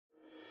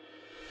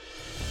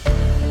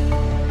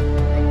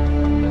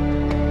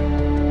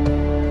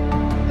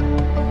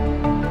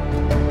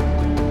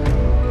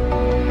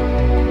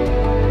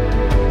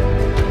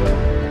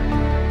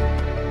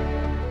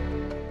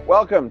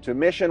Welcome to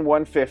Mission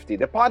 150,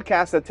 the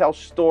podcast that tells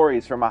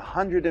stories from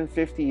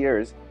 150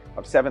 years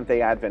of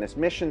Seventh-day Adventist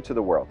mission to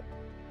the world.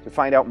 To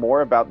find out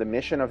more about the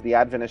mission of the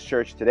Adventist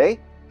Church today,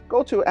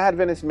 go to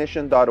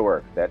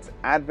adventistmission.org. That's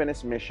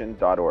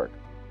adventistmission.org.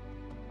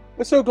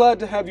 We're so glad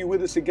to have you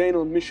with us again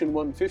on Mission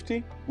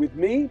 150, with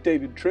me,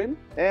 David Trim.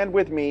 And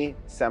with me,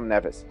 Sam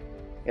Nevis.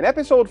 In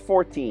episode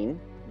 14,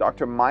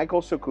 Dr.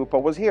 Michael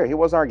Sukupa was here. He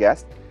was our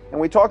guest,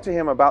 and we talked to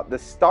him about the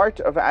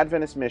start of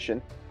Adventist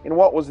mission in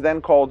what was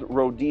then called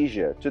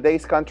Rhodesia,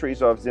 today's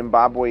countries of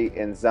Zimbabwe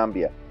and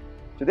Zambia.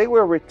 Today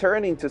we're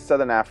returning to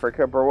Southern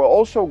Africa, but we're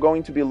also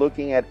going to be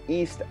looking at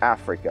East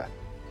Africa.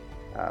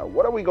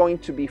 What are we going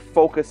to be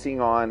focusing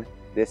on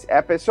this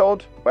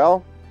episode?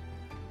 Well,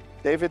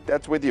 David,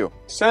 that's with you.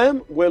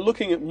 Sam, we're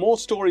looking at more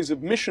stories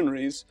of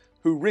missionaries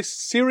who risked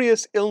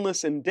serious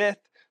illness and death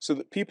so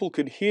that people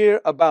could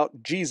hear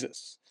about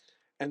Jesus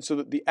and so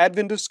that the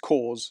Adventist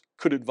cause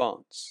could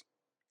advance.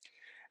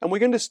 And we're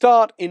going to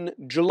start in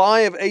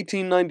July of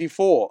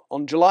 1894.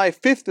 On July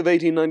 5th of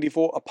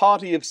 1894, a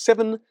party of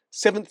 7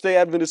 Seventh-day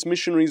Adventist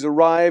missionaries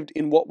arrived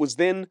in what was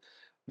then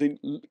the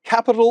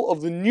capital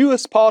of the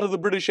newest part of the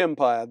British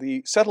Empire,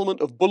 the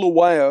settlement of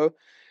Bulawayo,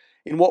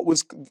 in what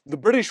was the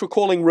British were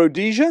calling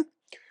Rhodesia,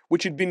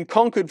 which had been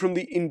conquered from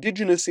the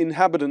indigenous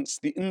inhabitants,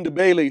 the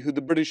Ndebele, who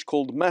the British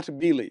called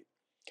Matabele.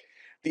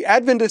 The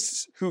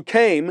Adventists who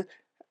came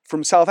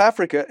from South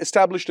Africa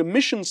established a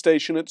mission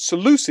station at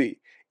Solusi,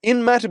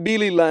 in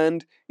Matabele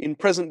land in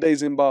present-day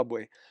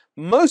Zimbabwe.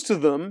 Most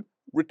of them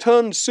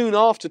returned soon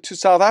after to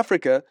South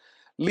Africa,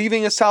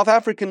 leaving a South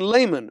African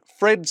layman,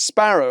 Fred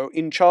Sparrow,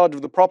 in charge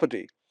of the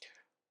property.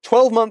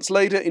 12 months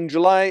later, in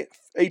July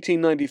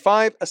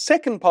 1895, a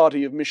second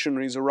party of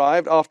missionaries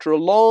arrived after a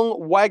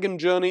long wagon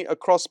journey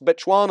across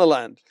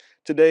Bechuanaland,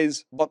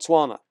 today's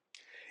Botswana.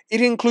 It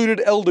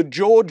included Elder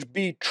George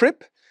B.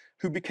 Tripp,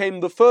 who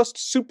became the first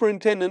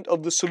superintendent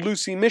of the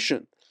Solusi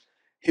mission,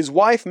 his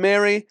wife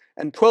Mary,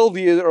 and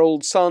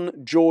 12-year-old son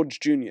George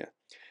Jr.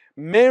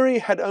 Mary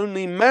had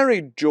only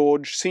married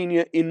George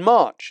Sr. in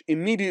March,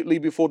 immediately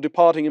before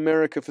departing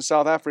America for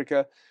South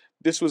Africa.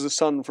 This was a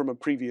son from a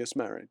previous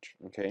marriage.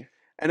 Okay.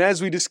 And as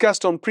we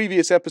discussed on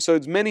previous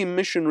episodes, many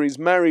missionaries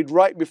married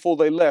right before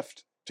they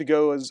left to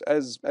go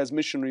as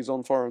missionaries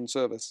on foreign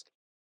service.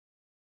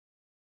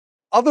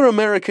 Other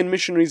American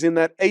missionaries in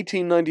that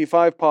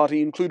 1895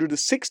 party included a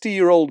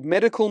 60-year-old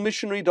medical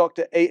missionary,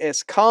 Dr.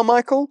 A.S.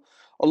 Carmichael,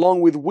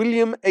 along with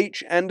William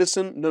H.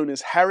 Anderson, known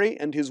as Harry,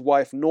 and his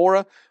wife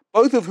Nora,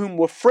 both of whom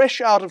were fresh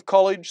out of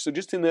college, so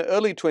just in their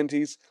early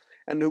 20s,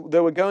 and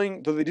they were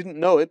going, though they didn't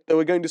know it, they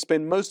were going to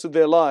spend most of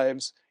their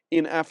lives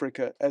in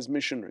Africa as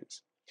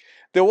missionaries.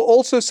 There were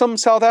also some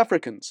South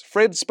Africans,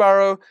 Fred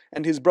Sparrow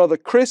and his brother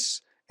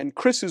Chris, and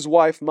Chris's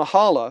wife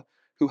Mahala,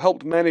 who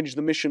helped manage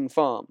the mission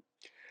farm.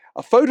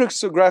 A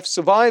photograph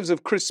survives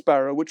of Chris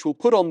Sparrow, which we'll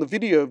put on the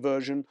video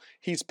version.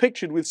 He's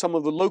pictured with some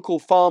of the local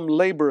farm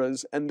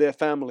laborers and their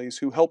families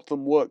who helped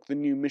them work the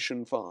new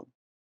mission farm.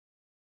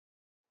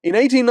 In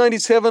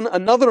 1897,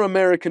 another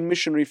American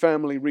missionary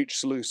family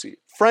reached Solusi.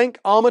 Frank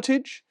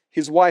Armitage,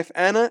 his wife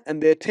Anna,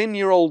 and their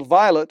 10-year-old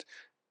Violet.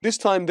 This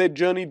time they'd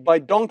journeyed by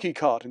donkey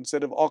cart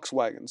instead of ox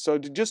wagon, so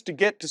just to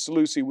get to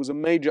Solusi was a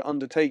major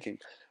undertaking.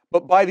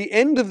 But by the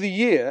end of the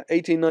year,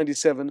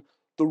 1897,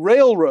 the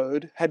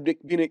railroad had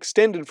been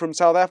extended from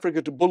South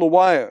Africa to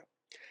Bulawayo.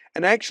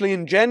 And actually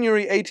in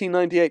January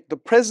 1898, the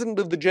president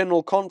of the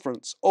General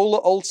Conference,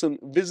 Ola Olsen,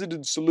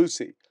 visited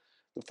Solusi.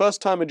 The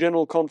first time a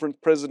General Conference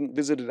president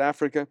visited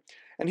Africa,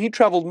 and he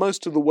traveled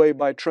most of the way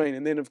by train,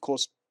 and then of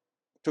course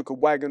took a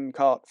wagon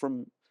cart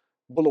from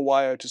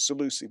Bulawayo to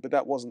Solusi, but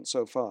that wasn't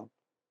so far.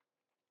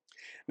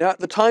 Now, at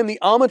the time the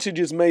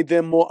Armitages made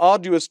their more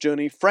arduous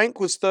journey, Frank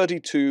was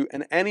 32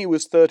 and Annie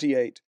was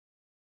 38.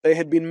 They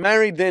had been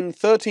married then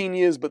 13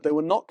 years, but they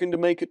were not going to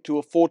make it to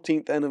a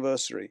 14th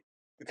anniversary.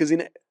 Because in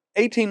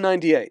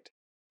 1898,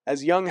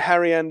 as young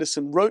Harry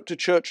Anderson wrote to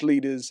church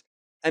leaders,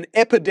 an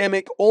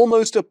epidemic,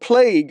 almost a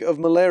plague of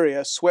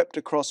malaria swept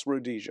across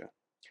Rhodesia.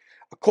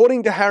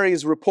 According to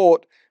Harry's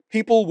report,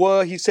 people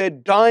were, he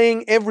said,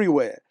 dying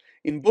everywhere.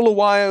 In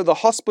Bulawayo, the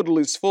hospital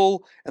is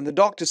full, and the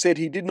doctor said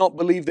he did not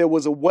believe there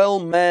was a well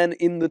man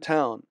in the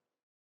town.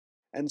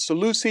 And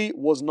Solusi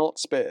was not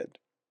spared.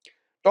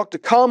 Dr.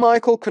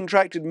 Carmichael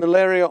contracted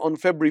malaria on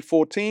February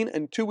 14,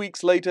 and 2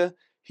 weeks later,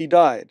 he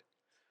died.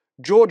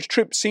 George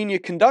Tripp Sr.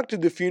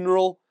 conducted the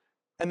funeral,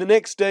 and the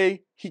next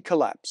day, he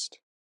collapsed.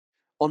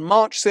 On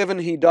March 7,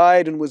 he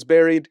died and was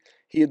buried.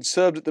 He had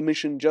served at the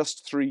mission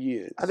just 3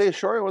 years. Are they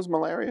sure it was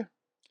malaria?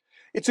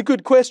 It's a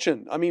good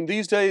question. I mean,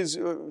 these days,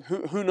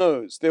 who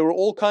knows? There were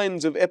all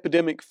kinds of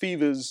epidemic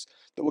fevers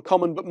that were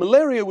common, but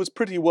malaria was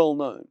pretty well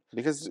known.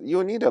 Because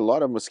you need a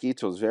lot of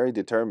mosquitoes very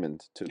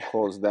determined to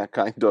cause that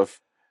kind of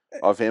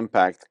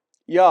impact,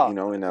 yeah,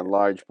 in a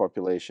large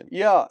population.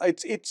 Yeah,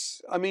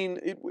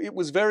 it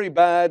was very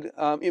bad.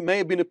 It may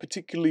have been a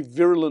particularly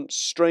virulent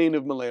strain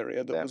of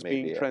malaria that was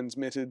being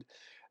transmitted.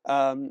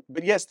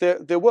 But yes,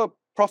 there were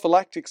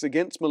prophylactics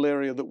against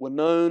malaria that were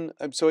known,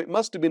 so it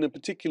must have been a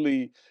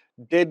particularly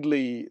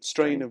deadly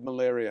strain of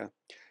malaria.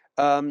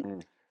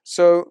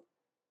 So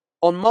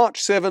On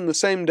March 7, the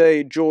same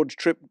day George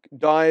Tripp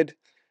died,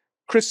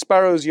 Chris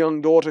Sparrow's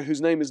young daughter,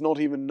 whose name is not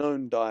even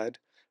known, died.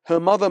 Her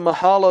mother,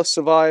 Mahala,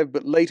 survived,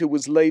 but later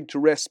was laid to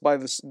rest by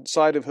the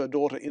side of her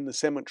daughter in the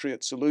cemetery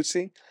at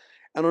Solusi.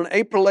 And on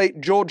April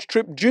 8, George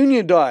Tripp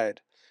Jr.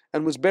 died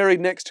and was buried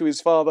next to his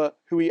father,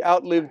 who he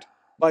outlived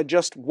by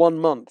just 1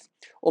 month.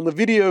 On the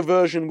video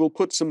version, we'll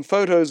put some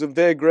photos of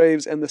their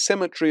graves and the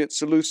cemetery at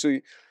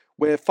Solusi,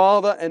 where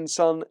father and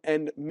son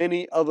and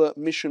many other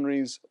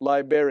missionaries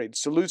lie buried.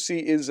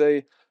 Solusi is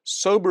a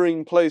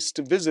sobering place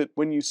to visit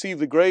when you see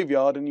the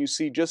graveyard and you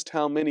see just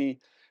how many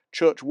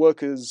church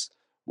workers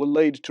were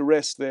laid to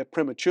rest there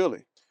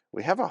prematurely.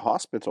 We have a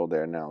hospital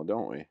there now,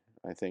 don't we?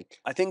 I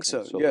think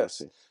so, in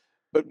yes.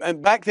 Solusi.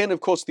 And back then, of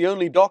course, the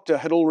only doctor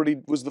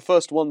was the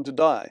first one to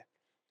die.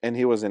 And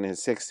he was in his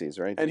 60s,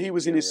 right? And he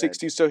was in his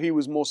 60s, so he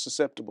was more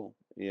susceptible.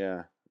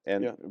 Yeah.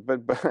 And Yeah.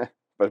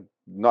 but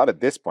not at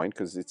this point,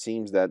 because it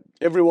seems that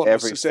every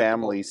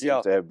family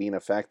seems to have been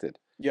affected.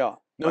 Yeah.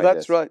 No,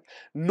 that's right.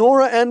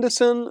 Nora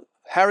Anderson,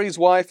 Harry's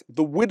wife,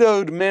 the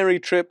widowed Mary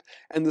Tripp,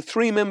 and the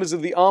 3 members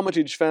of the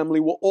Armitage family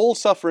were all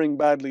suffering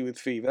badly with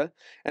fever,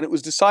 and it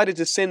was decided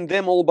to send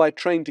them all by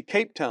train to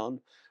Cape Town,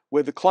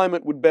 where the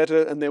climate would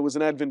better and there was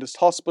an Adventist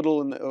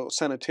hospital and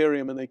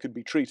sanitarium and they could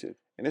be treated.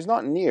 And it's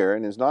not near,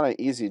 and it's not an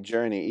easy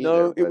journey either.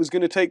 No, it was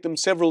going to take them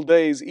several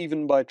days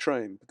even by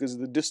train because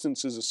the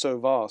distances are so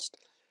vast.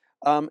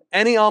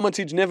 Annie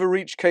Armitage never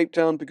reached Cape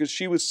Town because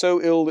she was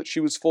so ill that she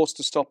was forced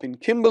to stop in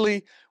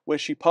Kimberley, where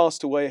she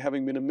passed away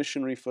having been a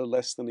missionary for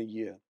less than a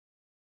year.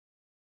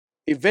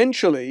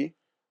 Eventually,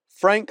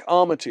 Frank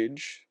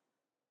Armitage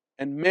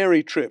and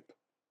Mary Tripp,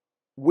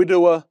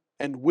 widower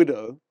and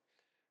widow,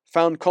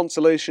 found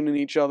consolation in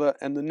each other,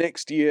 and the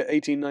next year,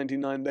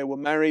 1899, they were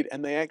married,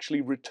 and they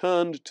actually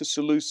returned to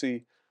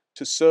Solusi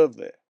to serve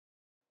there.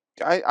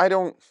 I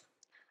don't...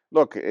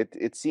 Look,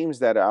 it seems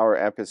that our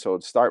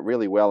episodes start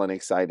really well and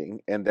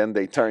exciting, and then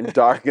they turn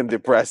dark and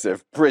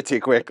depressive pretty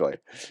quickly.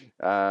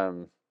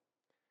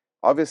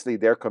 Obviously,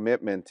 their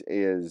commitment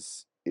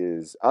is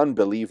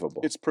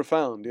unbelievable. It's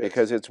profound, yes.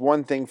 Because it's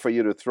one thing for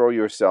you to throw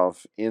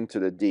yourself into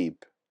the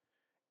deep,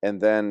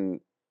 and then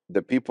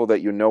the people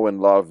that you know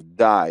and love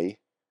die,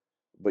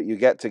 but you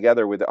get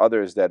together with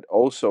others that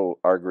also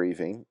are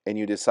grieving, and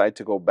you decide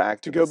to go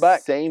back to the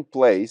same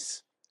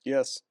place.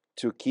 Yes.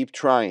 To keep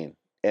trying.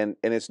 And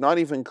it's not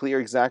even clear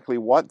exactly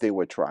what they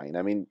were trying.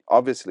 I mean,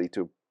 obviously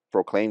to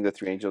proclaim the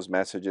 3 angels'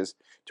 messages,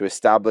 to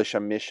establish a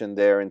mission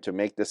there and to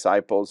make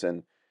disciples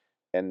and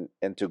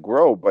to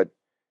grow, but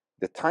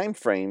the time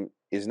frame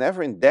is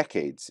never in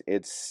decades.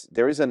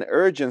 There is an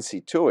urgency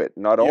to it,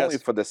 not only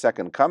for the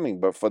second coming,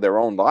 but for their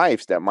own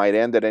lives that might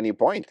end at any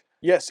point.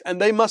 Yes,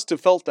 and they must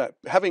have felt that.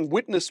 Having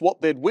witnessed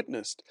what they'd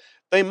witnessed,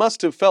 they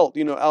must have felt,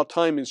 our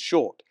time is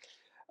short.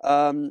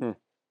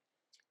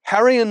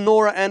 Harry and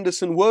Nora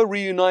Anderson were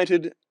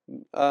reunited.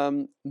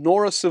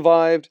 Nora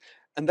survived,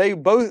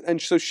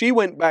 and so she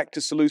went back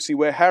to Solusi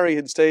where Harry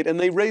had stayed, and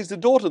they raised a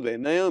daughter there,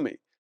 Naomi.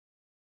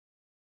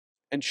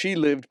 And she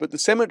lived, but the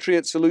cemetery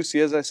at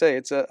Solusi, as I say,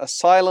 it's a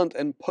silent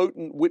and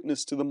potent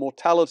witness to the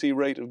mortality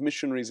rate of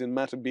missionaries in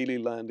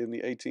Matabele land in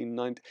the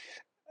 1890s,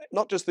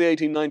 not just the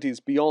 1890s,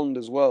 beyond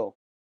as well.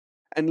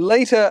 And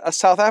later, a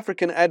South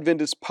African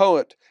Adventist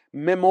poet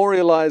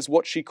memorialized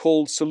what she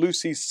called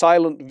Solusi's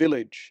silent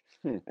village.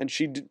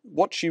 And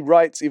what she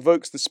writes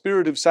evokes the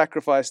spirit of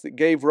sacrifice that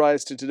gave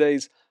rise to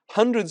today's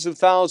hundreds of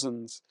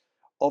thousands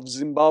of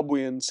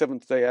Zimbabwean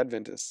Seventh-day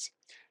Adventists.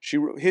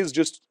 Here's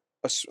just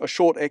a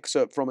short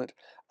excerpt from it.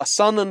 A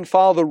son and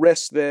father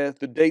rest there,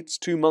 the dates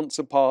 2 months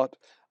apart.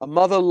 A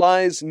mother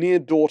lies near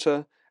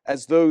daughter,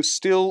 as though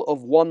still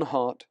of one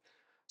heart.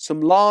 Some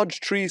large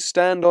trees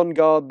stand on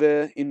guard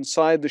there,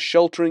 inside the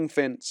sheltering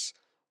fence.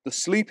 The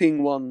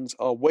sleeping ones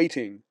are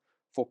waiting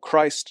for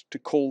Christ to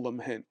call them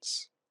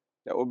hence.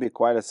 That would be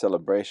quite a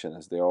celebration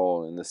as they're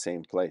all in the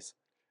same place.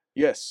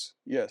 Yes.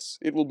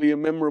 It will be a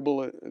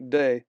memorable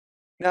day.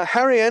 Now,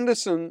 Harry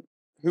Anderson,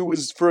 who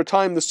was for a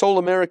time the sole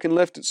American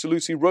left at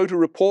Solusi, wrote a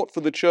report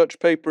for the church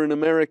paper in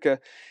America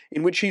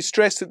in which he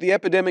stressed that the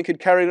epidemic had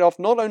carried off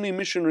not only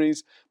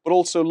missionaries, but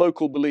also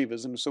local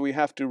believers, and so we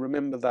have to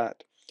remember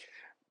that.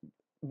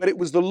 But it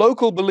was the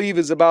local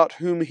believers about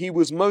whom he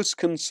was most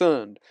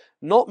concerned,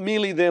 not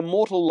merely their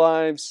mortal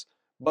lives,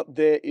 but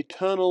their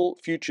eternal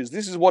futures.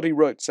 This is what he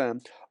wrote,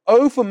 Sam.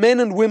 Oh, for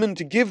men and women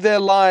to give their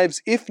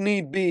lives, if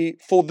need be,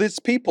 for this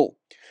people.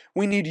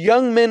 We need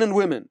young men and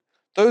women,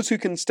 those who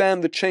can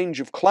stand the change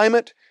of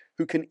climate,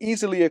 who can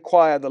easily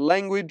acquire the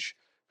language,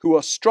 who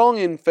are strong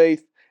in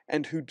faith,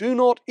 and who do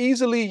not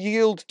easily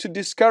yield to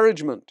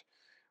discouragement.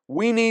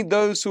 We need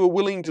those who are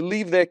willing to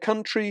leave their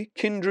country,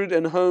 kindred,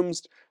 and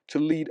homes to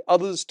lead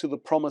others to the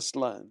promised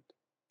land.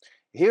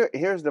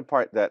 Here's the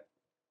part that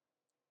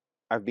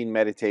I've been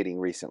meditating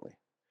recently.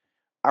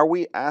 Are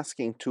we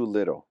asking too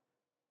little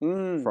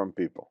from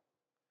people?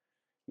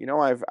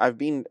 I've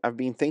been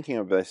thinking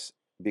of this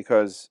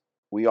because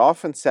we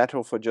often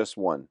settle for just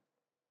one.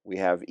 We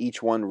have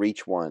each one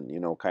reach one,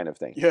 kind of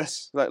thing.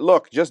 Yes. Like,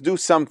 look, just do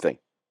something.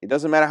 It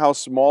doesn't matter how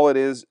small it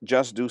is,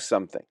 just do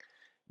something.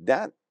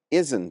 That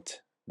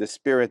isn't the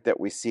spirit that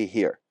we see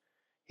here.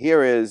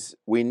 Here is,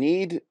 we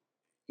need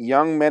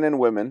young men and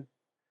women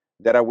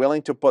that are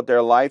willing to put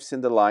their lives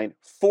in the line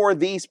for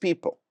these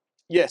people.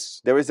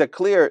 Yes. There is a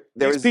clear...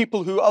 These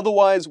people who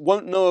otherwise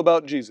won't know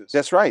about Jesus.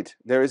 That's right.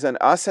 There is an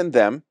us and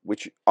them,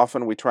 which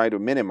often we try to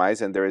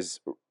minimize, and there is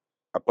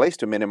a place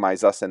to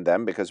minimize us and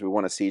them because we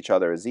want to see each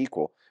other as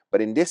equal.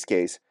 But in this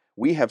case,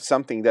 we have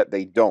something that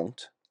they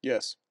don't.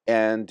 Yes.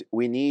 And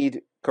we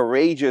need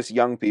courageous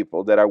young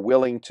people that are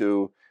willing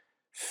to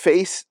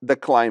face the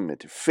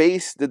climate,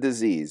 face the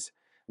disease,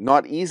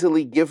 not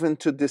easily given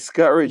to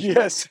discouragement.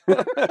 Yes.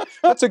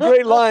 That's a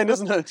great line,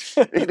 isn't it?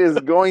 It is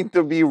going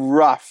to be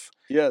rough.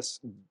 Yes.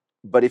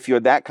 But if you're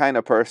that kind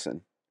of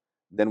person,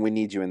 then we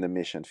need you in the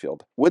mission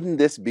field. Wouldn't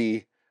this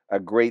be a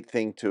great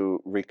thing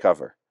to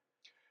recover?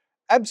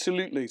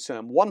 Absolutely,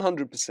 Sam,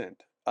 100%.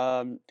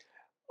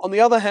 On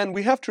the other hand,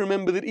 we have to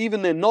remember that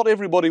even then, not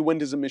everybody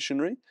went as a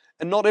missionary,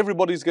 and not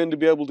everybody's going to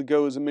be able to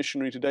go as a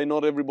missionary today.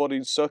 Not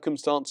everybody's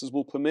circumstances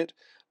will permit.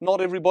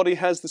 Not everybody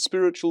has the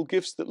spiritual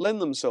gifts that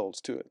lend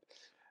themselves to it.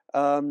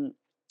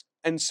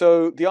 And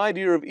so the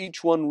idea of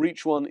each one,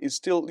 reach one is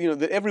still,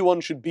 that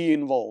everyone should be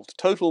involved,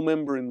 total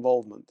member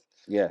involvement.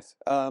 Yes.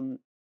 And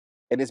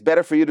it's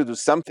better for you to do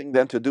something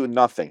than to do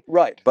nothing.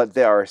 Right. But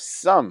there are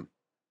some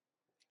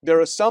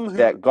who...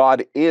 that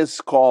God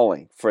is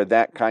calling for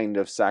that kind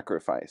of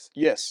sacrifice.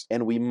 Yes.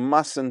 And we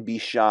mustn't be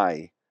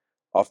shy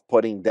of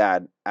putting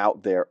that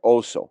out there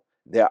also.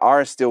 There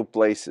are still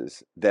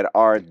places that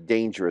are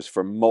dangerous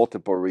for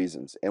multiple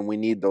reasons, and we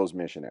need those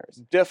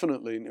missionaries.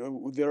 Definitely.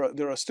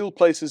 There are still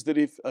places that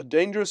are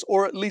dangerous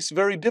or at least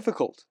very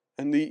difficult.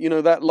 And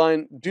that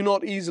line, do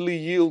not easily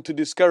yield to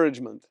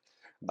discouragement,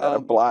 that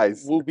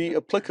applies. will be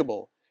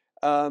applicable.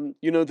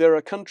 There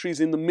are countries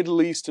in the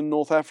Middle East and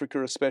North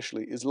Africa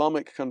especially,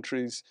 Islamic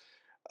countries,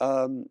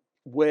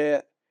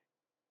 where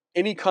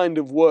any kind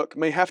of work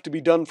may have to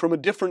be done from a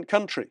different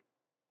country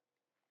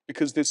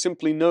because there's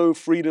simply no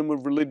freedom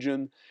of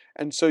religion.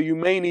 And so you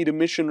may need a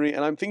missionary,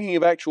 and I'm thinking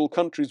of actual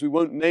countries, we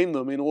won't name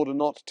them in order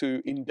not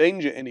to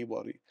endanger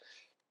anybody.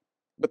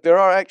 But there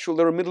are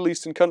Middle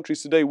Eastern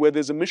countries today where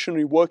there's a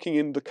missionary working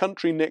in the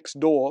country next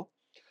door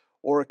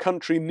or a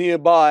country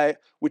nearby,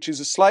 which is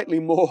a slightly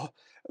more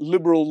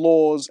liberal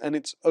laws, and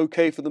it's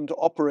okay for them to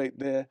operate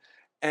there.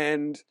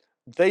 And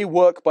they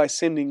work by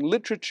sending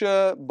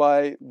literature,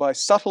 by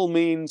subtle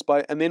means,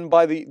 and then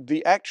by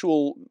the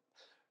actual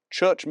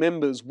church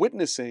members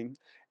witnessing.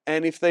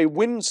 And if they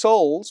win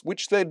souls,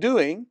 which they're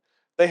doing,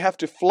 they have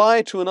to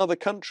fly to another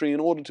country in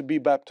order to be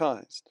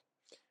baptized.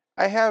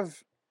 I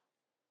have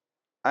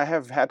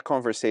had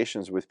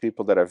conversations with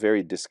people that are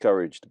very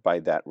discouraged by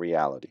that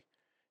reality.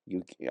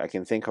 I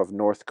can think of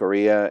North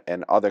Korea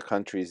and other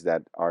countries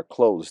that are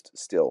closed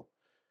still.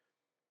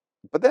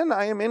 But then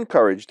I am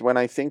encouraged when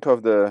I think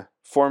of the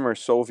former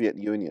Soviet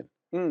Union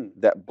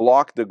that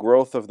blocked the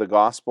growth of the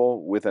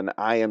gospel with an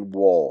iron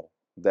wall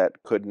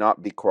that could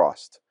not be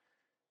crossed.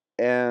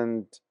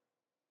 And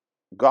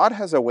God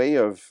has a way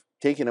of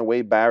taking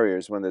away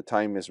barriers when the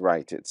time is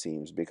right, it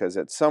seems, because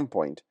at some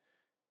point,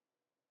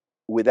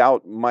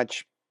 without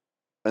much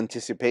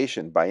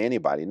anticipation by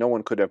anybody, no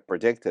one could have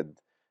predicted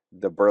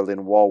the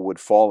Berlin Wall would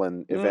fall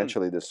and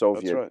eventually the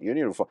Soviet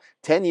Union would fall.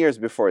 10 years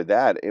before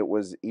that, it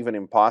was even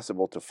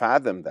impossible to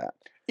fathom that.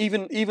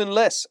 Even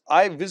less.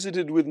 I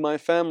visited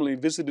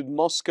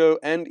Moscow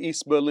and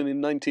East Berlin in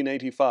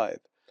 1985.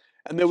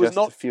 And there was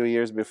just a few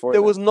years before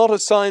there was not a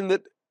sign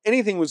that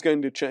anything was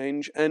going to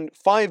change. And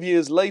 5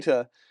 years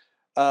later,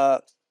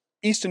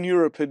 Eastern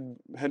Europe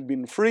had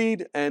been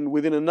freed, and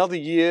within another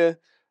year,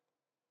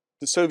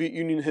 the Soviet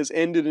Union has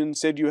ended and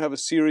said you have a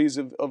series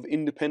of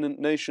independent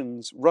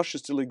nations. Russia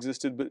still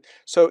existed, but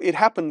so it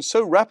happened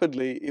so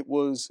rapidly, it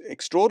was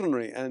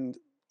extraordinary and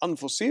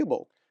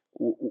unforeseeable.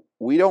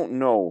 We don't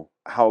know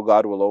how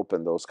God will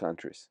open those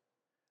countries,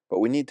 but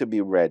we need to be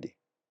ready.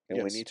 And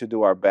Yes. we need to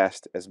do our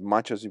best as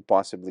much as we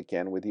possibly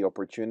can with the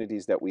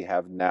opportunities that we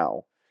have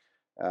now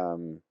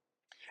in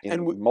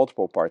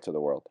multiple parts of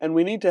the world. And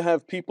we need to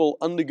have people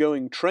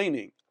undergoing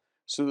training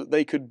so that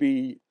they could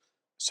be,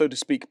 so to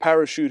speak,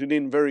 parachuted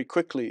in very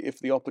quickly if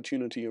the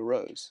opportunity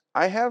arose.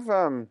 I've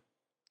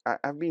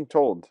been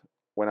told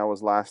when I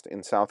was last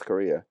in South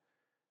Korea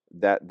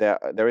that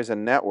there is a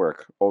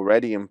network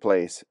already in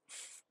place,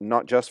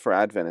 not just for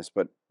Adventists,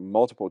 but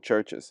multiple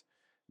churches,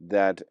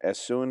 that as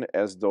soon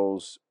as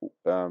those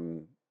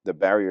the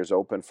barriers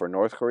open for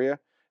North Korea,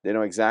 they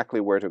know exactly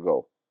where to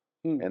go.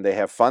 And they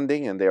have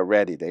funding and they're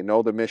ready. They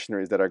know the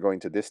missionaries that are going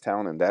to this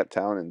town and that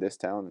town and this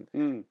town.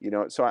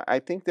 So I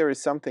think there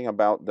is something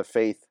about the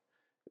faith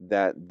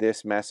that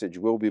this message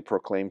will be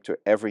proclaimed to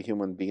every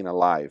human being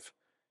alive.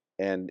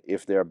 And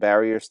if there are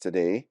barriers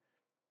today,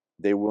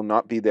 they will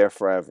not be there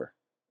forever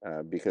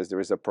because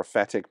there is a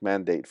prophetic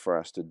mandate for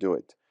us to do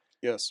it.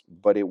 Yes.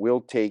 But it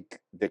will take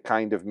the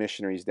kind of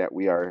missionaries that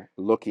we are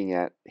looking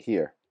at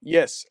here.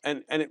 Yes,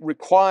 and it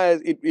requires,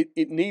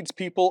 it needs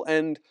people,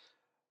 and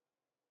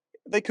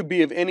they could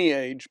be of any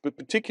age, but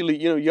particularly,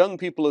 young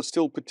people are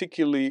still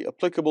particularly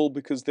applicable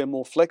because they're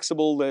more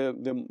flexible, they're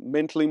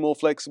mentally more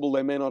flexible,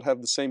 they may not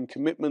have the same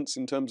commitments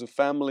in terms of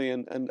family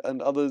and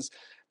others,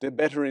 they're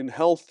better in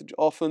health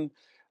often.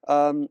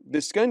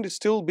 There's going to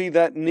still be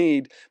that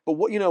need. But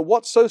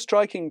what's so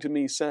striking to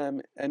me,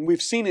 Sam, and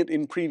we've seen it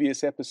in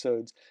previous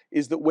episodes,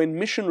 is that when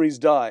missionaries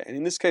die, and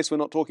in this case we're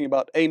not talking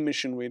about a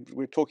missionary,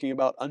 we're talking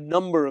about a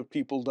number of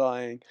people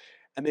dying,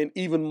 and then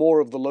even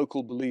more of the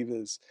local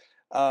believers.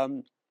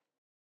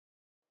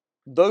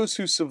 Those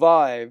who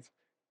survive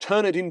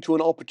turn it into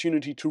an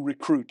opportunity to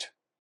recruit.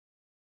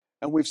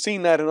 And we've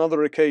seen that on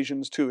other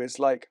occasions too. It's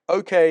like,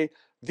 okay,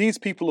 these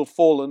people have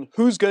fallen,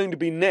 who's going to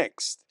be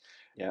next?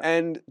 Yeah.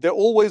 And there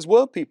always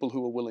were people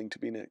who were willing to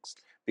be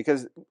next.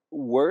 Because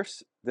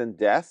worse than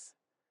death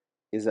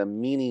is a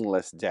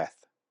meaningless death.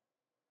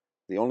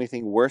 The only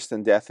thing worse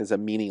than death is a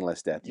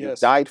meaningless death. You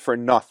died for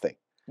nothing.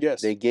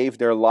 Yes. They gave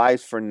their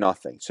lives for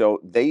nothing.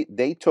 So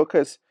they took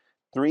us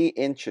 3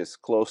 inches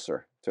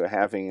closer to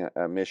having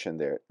a mission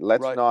there.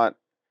 Let's not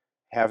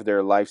have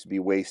their lives be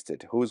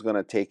wasted. Who's going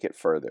to take it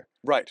further?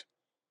 Right.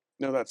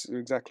 No, that's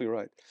exactly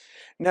right.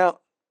 Now,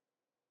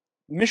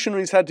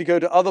 missionaries had to go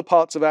to other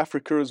parts of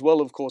Africa as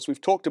well, of course.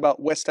 We've talked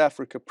about West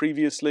Africa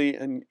previously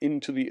and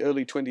into the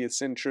early 20th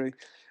century.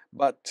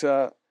 But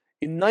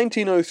in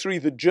 1903,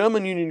 the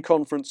German Union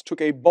Conference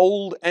took a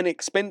bold and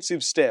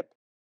expensive step.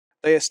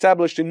 They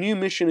established a new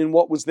mission in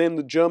what was then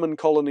the German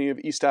colony of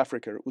East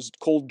Africa. It was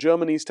called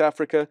German East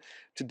Africa.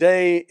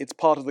 Today, it's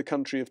part of the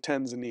country of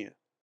Tanzania.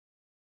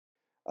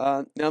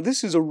 Now,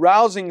 this is a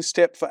rousing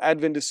step for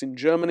Adventists in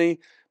Germany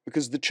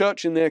because the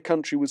church in their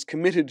country was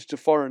committed to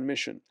foreign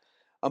mission.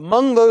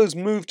 Among those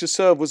moved to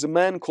serve was a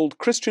man called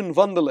Christian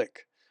Wunderlich,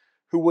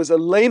 who was a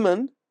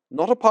layman,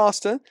 not a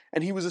pastor,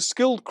 and he was a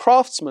skilled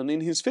craftsman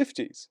in his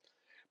 50s.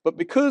 But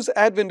because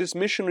Adventist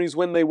missionaries,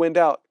 when they went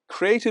out,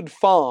 created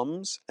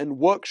farms and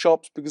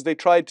workshops because they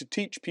tried to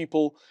teach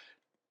people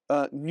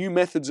new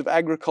methods of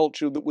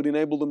agriculture that would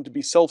enable them to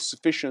be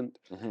self-sufficient,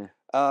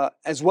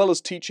 as well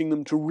as teaching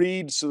them to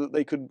read so that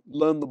they could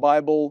learn the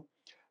Bible,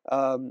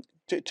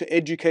 to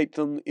educate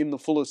them in the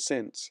fullest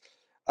sense.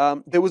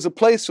 There was a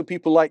place for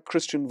people like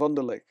Christian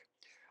Wunderlich.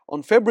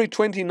 On February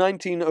 20,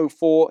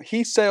 1904,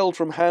 he sailed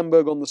from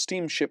Hamburg on the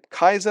steamship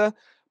Kaiser,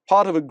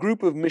 part of a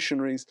group of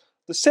missionaries,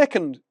 the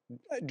second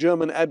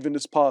German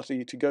Adventist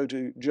party to go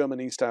to German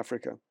East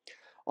Africa.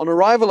 On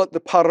arrival at the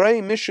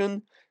Paray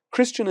mission,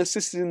 Christian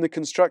assisted in the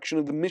construction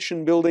of the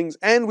mission buildings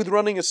and with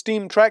running a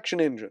steam traction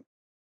engine,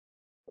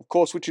 of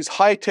course, which is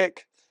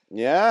high-tech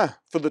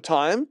for the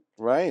time.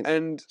 Right.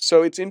 And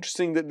so it's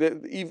interesting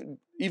that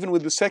even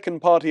with the second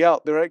party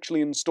out, they're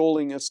actually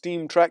installing a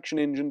steam traction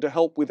engine to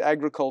help with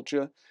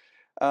agriculture.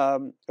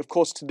 Of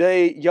course,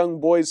 today, young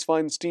boys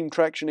find steam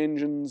traction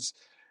engines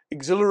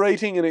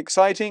exhilarating and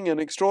exciting and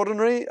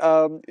extraordinary.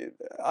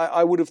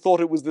 I would have thought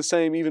it was the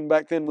same even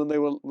back then when they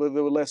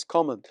were less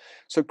common.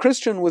 So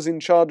Christian was in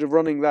charge of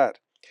running that.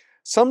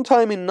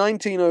 Sometime in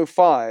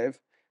 1905,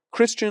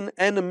 Christian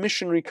and a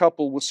missionary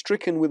couple were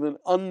stricken with an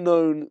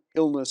unknown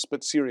illness,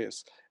 but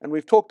serious. And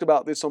we've talked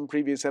about this on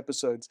previous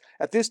episodes.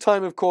 At this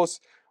time, of course,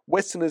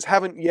 Westerners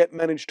haven't yet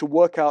managed to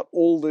work out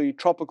all the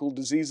tropical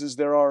diseases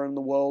there are in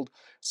the world.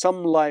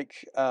 Some, like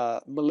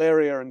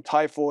malaria and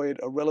typhoid,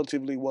 are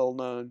relatively well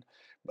known.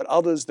 But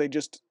others, they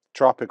just...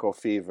 Tropical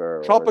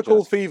fever.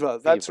 Tropical fever,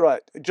 that's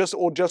right.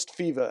 Just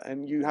fever.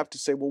 And you have to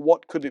say, well,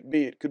 what could it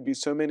be? It could be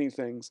so many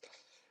things.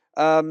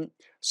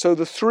 So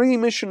the 3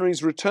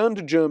 missionaries returned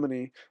to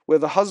Germany, where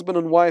the husband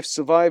and wife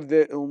survived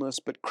their illness,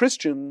 but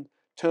Christian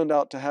turned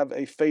out to have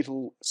a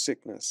fatal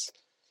sickness.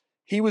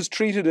 He was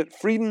treated at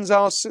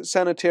Friedensau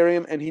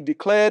Sanitarium, and he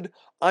declared,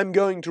 I'm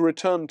going to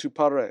return to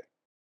Paray.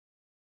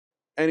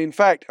 And in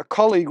fact, a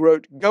colleague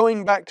wrote,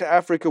 going back to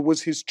Africa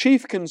was his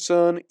chief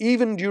concern,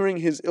 even during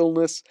his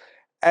illness,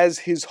 as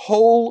his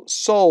whole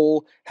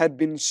soul had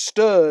been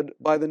stirred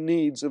by the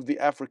needs of the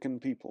African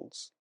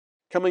peoples.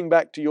 Coming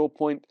back to your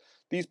point,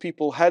 these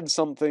people had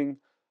something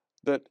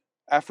that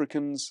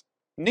Africans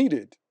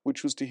needed,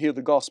 which was to hear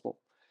the gospel.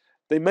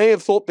 They may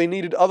have thought they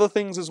needed other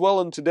things as well,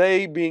 and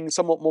today, being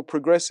somewhat more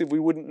progressive, we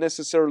wouldn't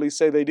necessarily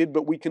say they did,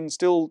 but we can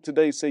still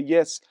today say,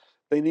 yes,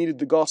 they needed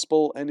the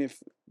gospel, and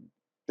if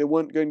there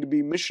weren't going to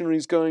be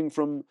missionaries going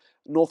from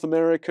North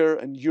America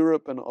and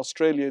Europe and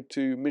Australia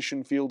to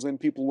mission fields, then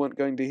people weren't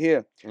going to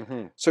hear.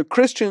 So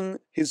Christian,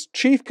 his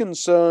chief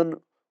concern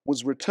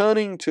was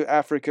returning to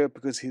Africa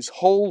because his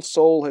whole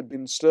soul had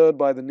been stirred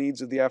by the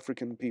needs of the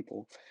African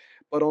people.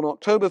 But on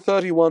October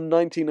 31,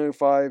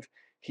 1905,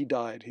 he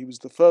died. He was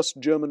the first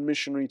German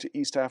missionary to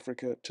East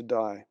Africa to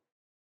die.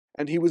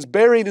 And he was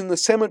buried in the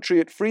cemetery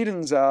at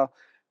Friedensau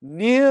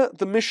near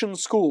the mission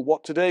school,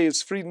 what today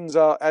is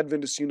Friedensau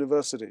Adventist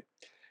University.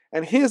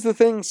 And here's the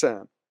thing,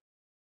 Sam.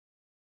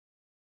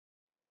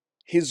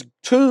 His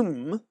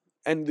tomb,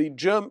 and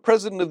the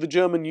president of the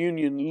German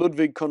Union,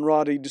 Ludwig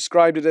Conradi,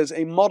 described it as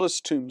a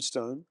modest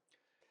tombstone.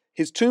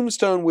 His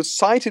tombstone was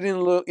sited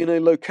in a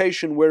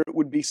location where it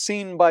would be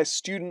seen by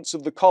students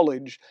of the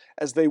college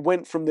as they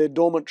went from their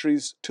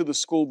dormitories to the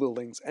school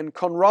buildings. And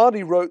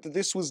Conradi wrote that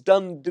this was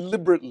done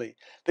deliberately.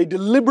 They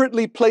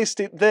deliberately placed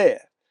it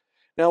there.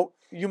 Now,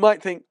 you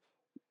might think,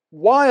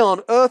 why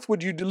on earth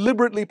would you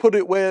deliberately put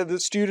it where the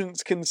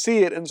students can see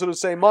it and sort of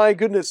say, my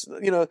goodness,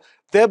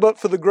 there but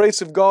for the grace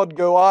of God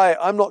go I.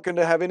 I'm not going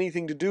to have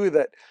anything to do with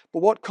that.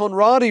 But what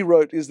Conradi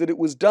wrote is that it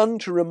was done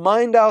to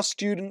remind our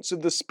students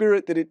of the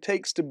spirit that it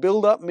takes to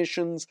build up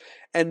missions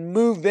and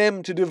move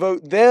them to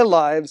devote their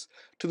lives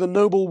to the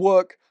noble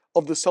work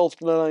of the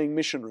self-denying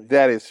missionary.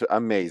 That is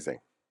amazing.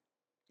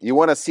 You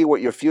want to see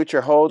what your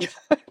future holds?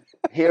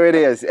 Here it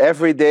is.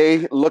 Every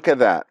day, look at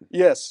that.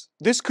 Yes,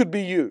 this could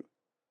be you.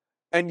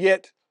 And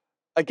yet,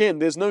 again,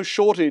 there's no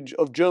shortage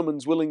of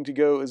Germans willing to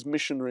go as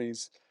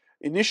missionaries.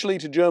 Initially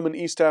to German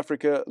East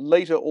Africa,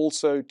 later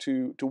also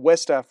to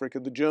West Africa.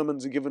 The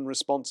Germans are given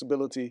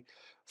responsibility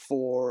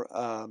for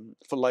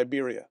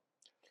Liberia.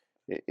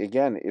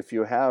 Again, if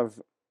you have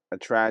a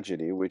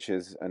tragedy, which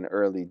is an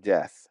early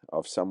death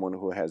of someone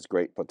who has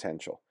great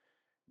potential,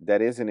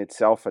 that is in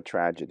itself a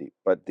tragedy.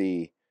 But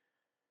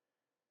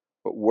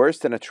worse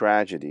than a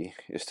tragedy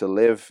is to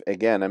live,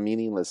 again, a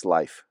meaningless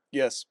life.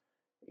 Yes.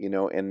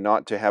 And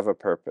not to have a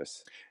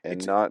purpose,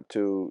 and not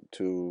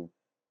to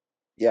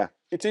yeah.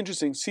 It's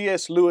interesting.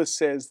 C.S. Lewis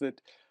says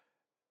that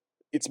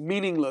it's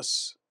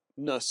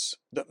meaninglessness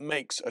that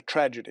makes a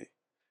tragedy.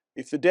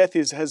 If the death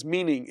has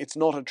meaning, it's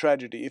not a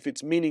tragedy. If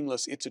it's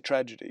meaningless, it's a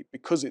tragedy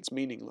because it's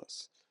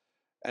meaningless.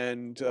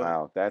 And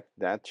wow,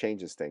 that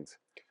changes things.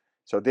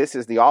 So this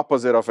is the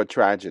opposite of a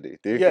tragedy.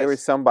 Here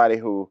is somebody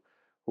who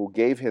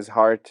gave his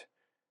heart,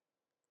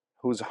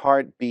 whose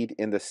heart beat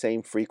in the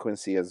same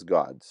frequency as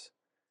God's.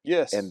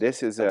 Yes, and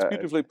this is that's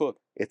beautifully put.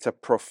 It's a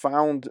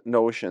profound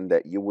notion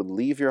that you would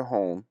leave your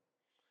home.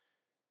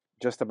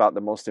 Just about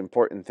the most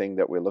important thing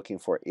that we're looking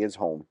for is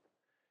home.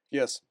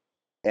 Yes.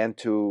 And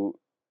to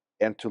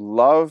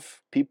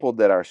love people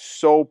that are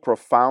so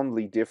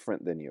profoundly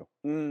different than you.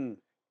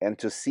 And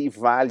to see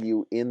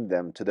value in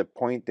them to the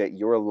point that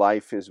your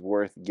life is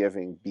worth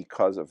giving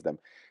because of them.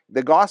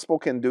 The gospel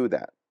can do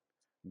that.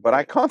 But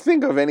I can't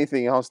think of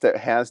anything else that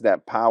has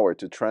that power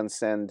to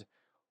transcend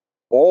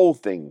all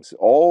things,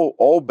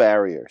 all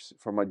barriers,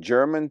 from a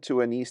German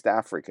to an East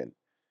African.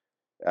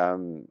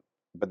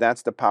 But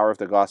that's the power of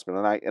the gospel.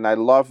 And I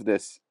love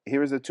this.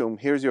 Here's a tomb.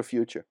 Here's your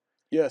future.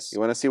 Yes. You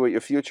want to see what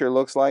your future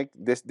looks like?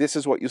 This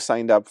is what you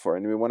signed up for.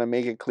 And we want to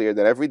make it clear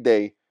that every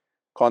day,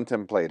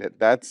 contemplate it.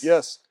 That's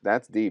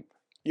deep.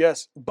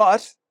 Yes.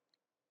 But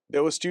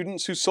there were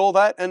students who saw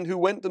that and who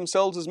went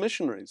themselves as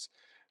missionaries.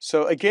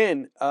 So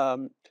again,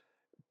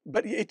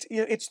 but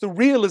it's the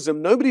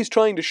realism. Nobody's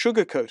trying to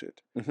sugarcoat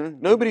it.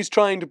 Nobody's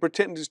trying to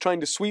pretend, is trying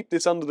to sweep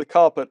this under the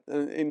carpet.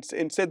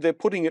 Instead, they're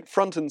putting it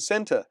front and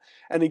center.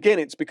 And again,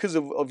 it's because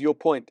of your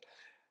point.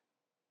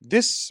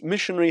 This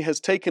missionary has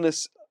taken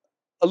us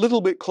a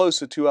little bit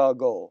closer to our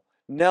goal.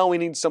 Now we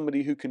need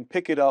somebody who can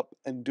pick it up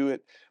and do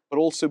it, but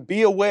also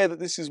be aware that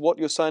this is what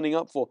you're signing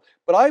up for.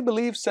 But I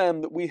believe,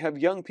 Sam, that we have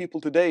young people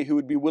today who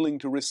would be willing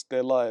to risk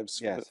their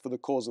lives for the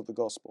cause of the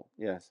gospel.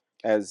 Yes.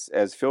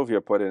 As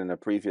Fulvia put it in a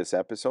previous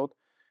episode,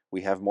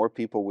 we have more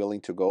people willing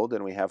to go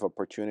than we have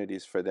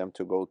opportunities for them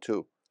to go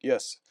to.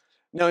 Yes.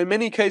 Now, in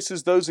many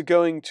cases, those are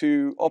going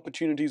to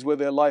opportunities where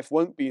their life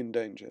won't be in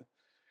danger.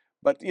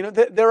 But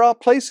there are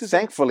places.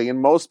 Thankfully,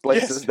 in most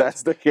places,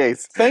 that's the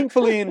case.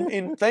 Thankfully,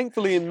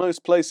 in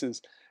most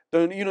places,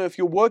 if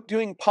you're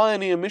doing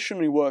pioneer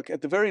missionary work,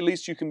 at the very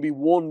least, you can be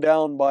worn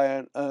down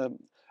by a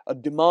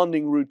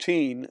demanding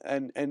routine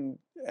and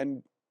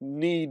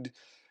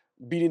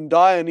be in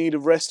dire need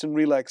of rest and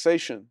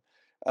relaxation.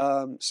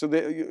 So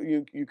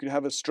that you could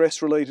have a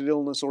stress-related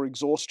illness or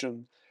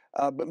exhaustion.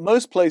 But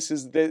most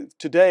places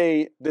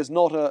today there's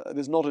not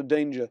a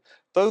danger.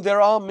 Though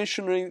there have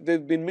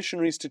been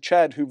missionaries to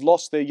Chad who've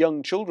lost their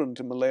young children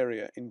to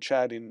malaria in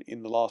Chad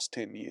in the last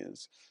 10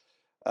 years.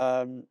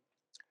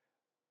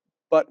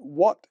 But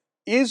what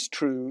is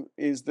true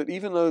is that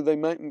even though they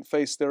mightn't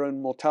face their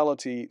own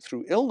mortality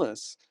through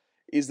illness,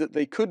 is that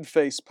they could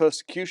face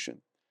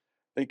persecution.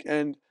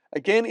 And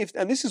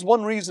this is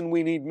one reason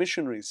we need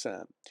missionaries,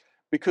 Sam,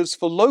 because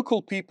for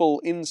local people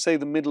in, say,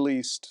 the Middle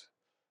East,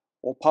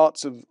 or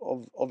parts of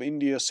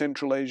India,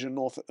 Central Asia,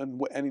 North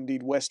and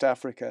indeed West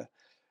Africa,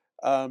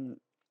 to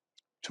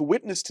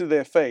witness to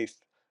their faith,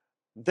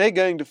 they're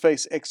going to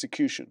face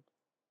execution.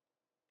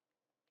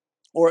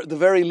 Or at the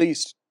very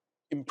least,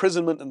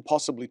 imprisonment and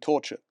possibly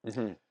torture.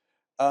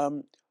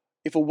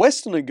 If a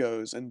Westerner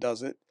goes and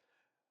does it,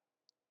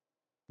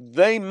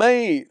 they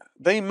may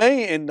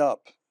end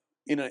up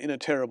in a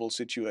terrible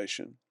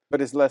situation.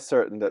 But it's less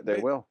certain that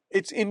they will.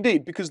 It's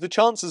indeed, because the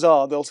chances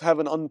are they'll have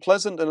an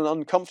unpleasant and an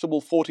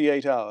uncomfortable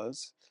 48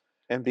 hours.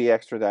 And be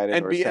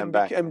extradited or sent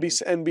back.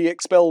 And be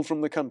expelled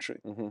from the country.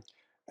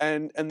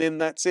 And then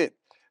that's it.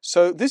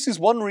 So this is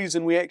one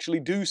reason we actually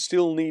do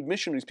still need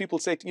missionaries. People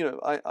say,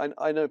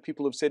 I know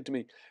people have said to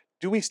me,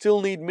 do we still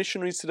need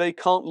missionaries today?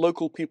 Can't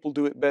local people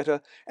do it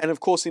better? And of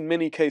course, in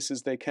many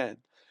cases they can.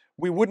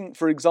 we wouldn't,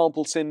 for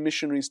example, send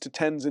missionaries to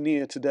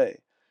Tanzania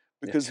today,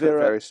 because It's a there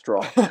are very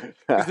strong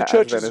because the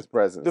church is Adventist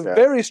presence. the Yeah.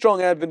 very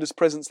strong Adventist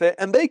presence there,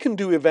 and they can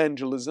do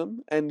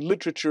evangelism and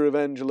literature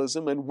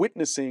evangelism and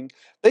witnessing.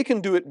 They can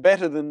do it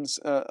better than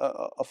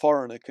a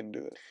foreigner can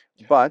do it.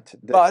 But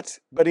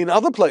But in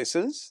other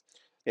places,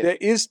 It- there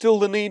is still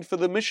the need for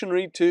the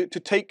missionary to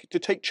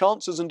take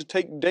chances and to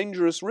take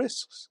dangerous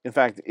risks. in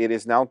fact, it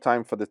is now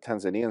time for the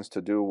Tanzanians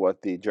to do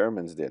what the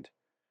Germans did.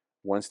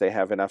 Once they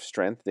have enough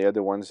strength, they are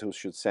the ones who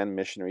should send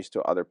missionaries to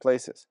other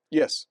places.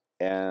 Yes,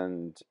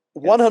 And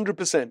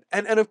 100%.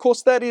 And of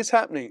course that is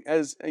happening,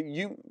 as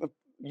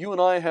you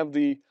and I have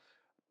the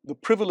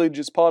privilege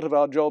as part of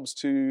our jobs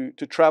to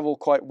travel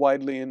quite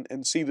widely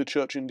and see the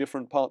church in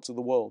different parts of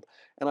the world.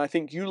 And I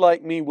think you,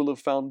 like me, will have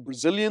found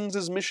Brazilians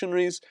as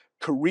missionaries,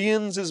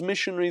 Koreans as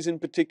missionaries in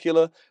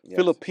particular, yes.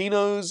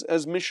 Filipinos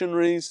as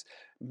missionaries,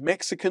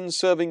 Mexicans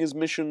serving as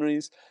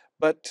missionaries.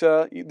 But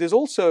it's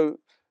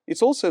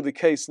also the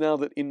case now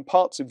that in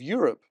parts of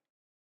Europe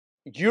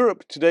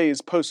today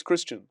is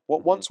post-Christian.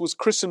 What once was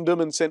Christendom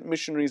and sent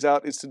missionaries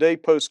out is today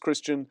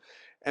post-Christian,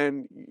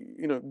 and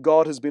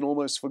God has been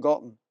almost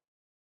forgotten.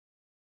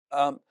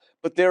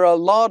 But there are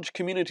large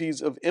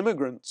communities of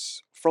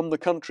immigrants from the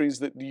countries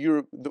that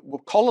were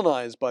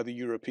colonized by the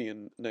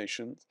European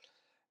nations,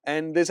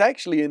 and there's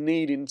actually a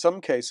need in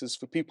some cases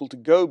for people to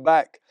go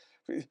back,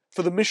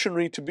 for the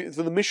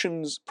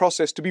missions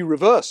process to be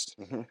reversed,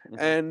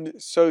 and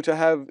so to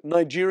have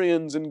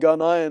Nigerians and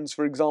Ghanaians,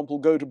 for example,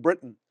 go to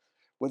Britain,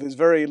 where there's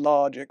very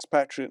large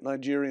expatriate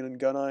Nigerian and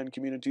Ghanaian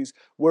communities,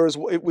 whereas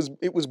it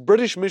was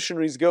British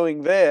missionaries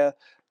going there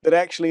that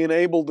actually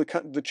enabled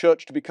the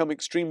church to become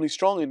extremely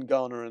strong in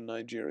Ghana and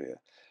Nigeria.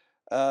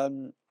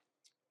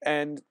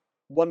 And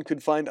one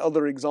could find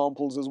other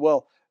examples as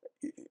well.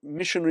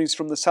 Missionaries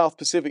from the South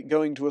Pacific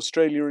going to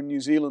Australia and New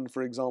Zealand,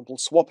 for example,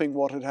 swapping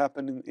what had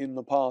happened in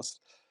the past.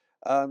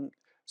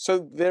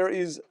 So there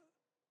is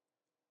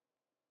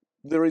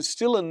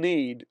still a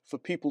need for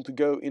people to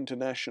go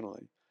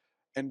internationally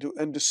and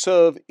to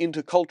serve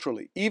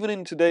interculturally, even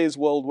in today's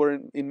world where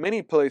in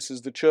many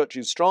places the church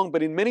is strong,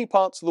 but in many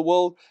parts of the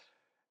world,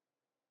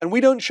 and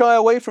we don't shy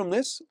away from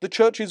this, the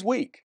church is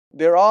weak.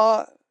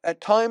 At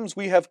times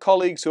we have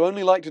colleagues who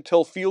only like to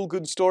tell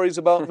feel-good stories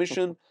about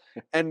mission,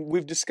 and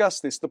we've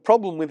discussed this. The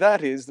problem with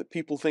that is that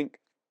people think,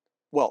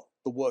 well,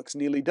 the work's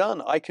nearly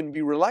done. I can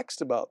be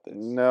relaxed about this.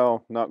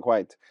 No, not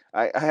quite.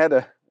 I had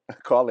a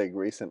colleague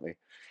recently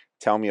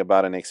tell me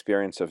about an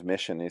experience of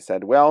mission. He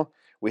said, well,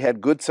 we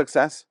had good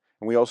success,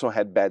 and we also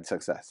had bad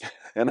success.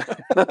 And I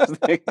was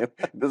thinking,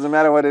 it doesn't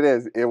matter what it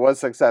is, it was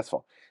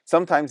successful.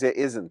 Sometimes it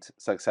isn't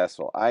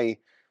successful.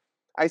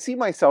 I see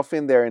myself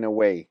in there in a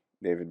way,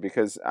 David,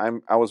 because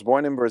I was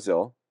born in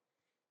Brazil,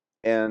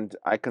 and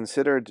I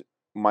considered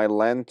my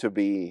land to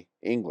be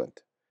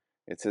England.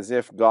 It's as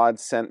if God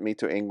sent me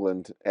to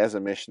England as a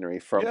missionary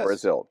from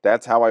Brazil.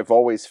 That's how I've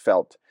always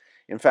felt.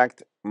 In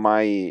fact,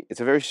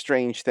 it's a very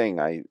strange thing.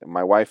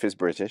 My wife is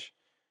British,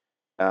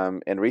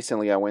 and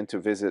recently I went to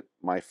visit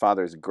my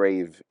father's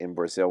grave in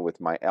Brazil with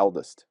my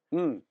eldest.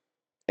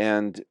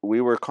 And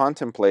we were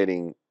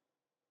contemplating,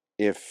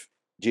 if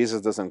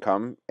Jesus doesn't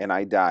come and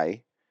I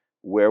die,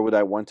 where would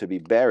I want to be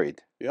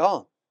buried?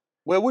 Yeah.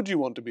 Where would you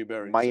want to be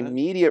buried? My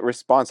immediate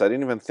response, I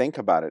didn't even think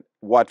about it,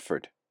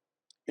 Watford.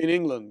 In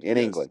England. In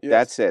yes, England. yes.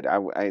 That's it.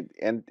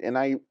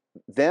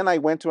 Then I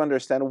went to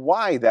understand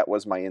why that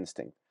was my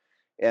instinct.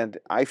 And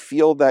I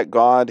feel that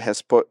God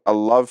has put a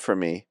love for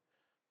me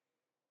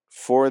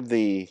for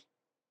the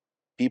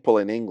people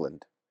in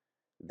England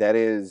that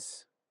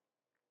is,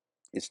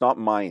 it's not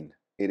mine.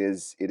 It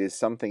is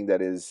something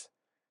that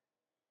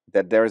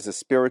there is a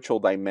spiritual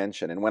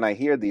dimension. And when I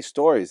hear these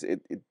stories,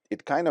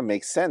 it kind of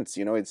makes sense.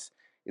 It's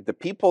the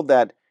people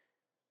that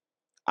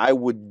I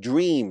would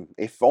dream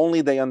if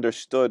only they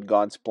understood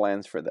God's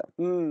plans for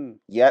them.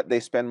 Yet they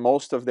spend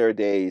most of their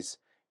days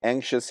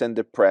anxious and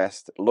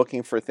depressed,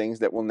 looking for things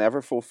that will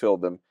never fulfill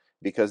them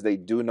because they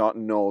do not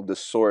know the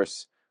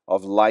source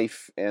of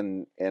life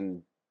and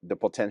the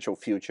potential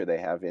future they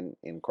have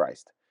in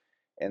Christ.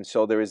 And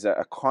so there is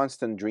a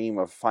constant dream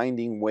of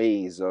finding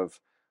ways of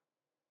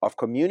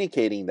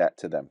communicating that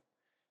to them.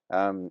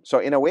 So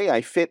in a way,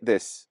 I fit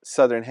this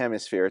southern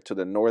hemisphere to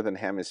the northern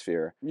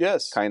hemisphere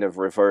kind of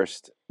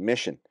reversed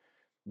mission.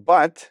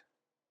 But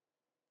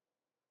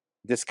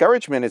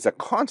discouragement is a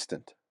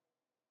constant.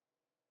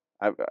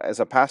 As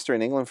a pastor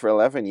in England for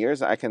 11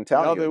 years, I can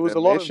tell you there was a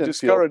lot of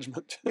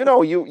discouragement.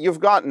 You've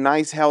got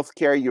nice health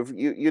care.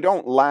 You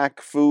don't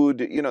lack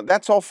food.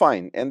 That's all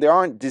fine. And there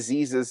aren't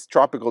diseases,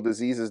 tropical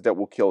diseases that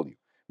will kill you.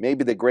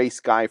 Maybe the gray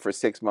sky for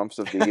 6 months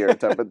of the year,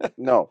 but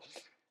no.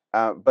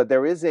 But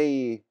there is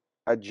a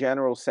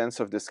general sense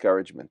of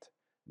discouragement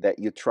that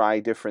you try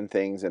different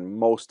things and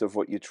most of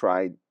what you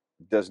try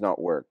does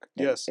not work.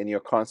 Yes. And you're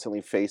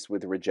constantly faced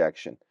with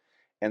rejection.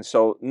 And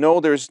so, no,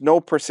 there's no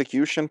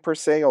persecution per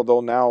se,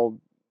 although now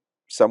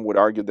some would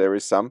argue there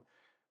is some.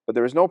 But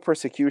there is no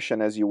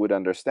persecution as you would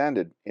understand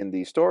it in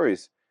these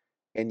stories.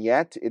 And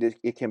yet,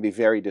 it can be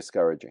very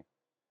discouraging.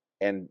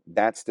 And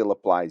that still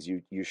applies.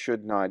 You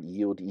should not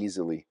yield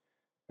easily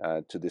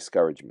to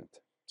discouragement.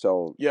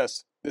 So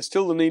Yes, there's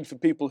still the need for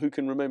people who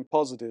can remain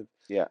positive.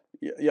 yeah,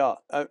 Yeah,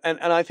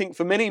 and I think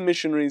for many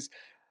missionaries,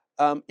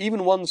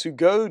 even ones who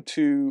go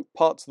to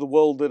parts of the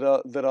world that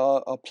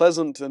are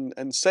pleasant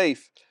and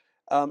safe,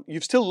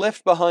 you've still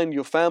left behind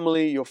your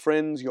family, your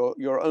friends,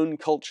 your own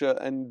culture,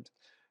 and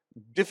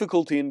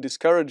difficulty and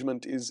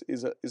discouragement is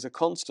a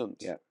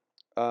constant. yeah.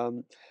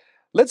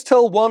 Let's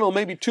tell one or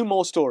maybe two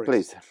more stories.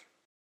 Please.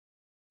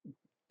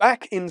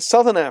 Back in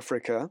southern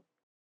Africa,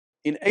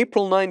 in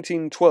April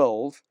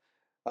 1912,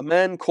 a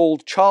man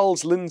called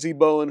Charles Lindsay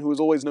Bowen, who was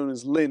always known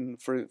as Lynn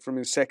from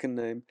his second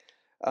name,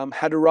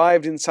 had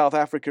arrived in South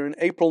Africa in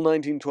April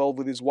 1912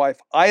 with his wife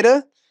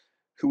Ida,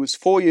 who was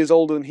 4 years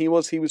older than he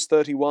was. He was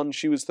 31,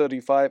 she was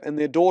 35, and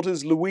their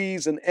daughters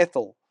Louise and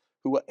Ethel,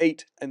 who were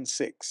 8 and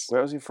 6.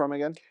 Where was he from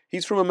again?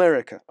 He's from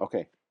America.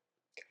 Okay.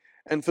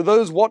 And for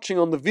those watching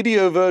on the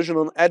video version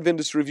on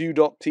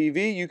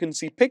AdventistReview.tv, you can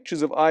see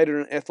pictures of Ida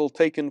and Ethel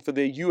taken for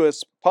their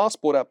US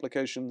passport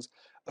applications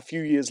a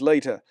few years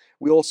later.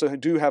 We also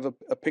do have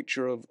a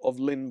picture of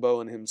Lynn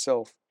Bowen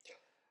himself.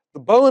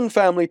 The Bowen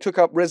family took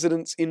up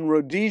residence in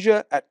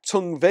Rhodesia at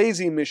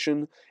Tsungvezi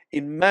Mission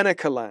in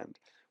Manicaland,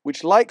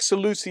 which, like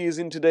Solusi, is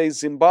in today's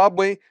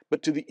Zimbabwe,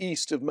 but to the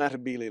east of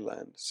Matabele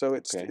land. So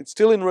it's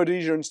still in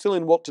Rhodesia and still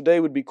in what today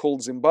would be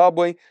called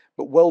Zimbabwe,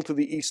 but well to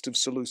the east of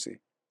Solusi.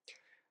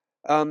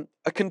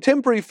 A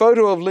contemporary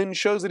photo of Lynn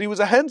shows that he was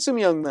a handsome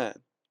young man.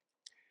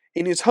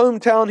 In his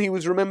hometown, he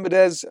was remembered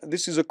as,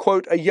 this is a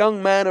quote, a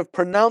young man of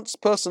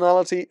pronounced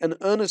personality, an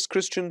earnest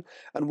Christian,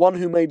 and one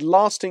who made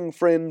lasting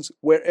friends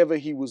wherever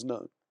he was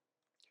known.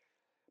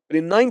 But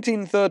in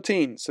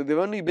 1913, so they've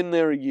only been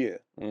there a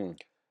year,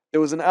 there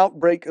was an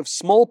outbreak of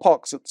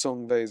smallpox at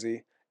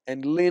Tsongvezi,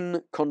 and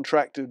Lynn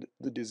contracted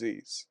the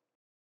disease.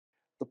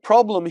 The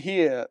problem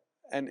here,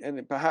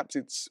 and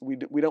perhaps we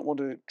don't want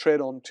to tread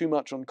on too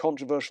much on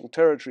controversial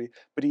territory,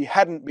 but he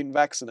hadn't been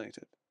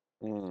vaccinated.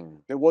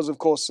 There was, of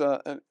course,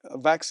 a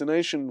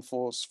vaccination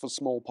for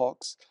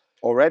smallpox.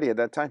 Already at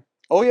that time?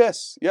 Oh,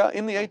 yes. Yeah,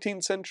 in the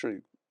 18th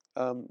century.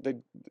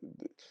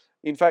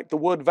 In fact, the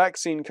word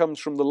vaccine comes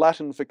from the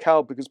Latin for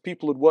cow because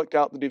people had worked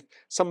out that if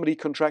somebody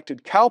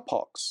contracted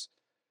cowpox,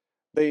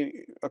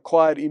 they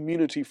acquired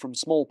immunity from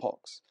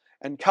smallpox.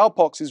 And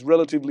cowpox is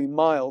relatively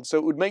mild, so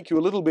it would make you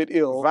a little bit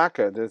ill.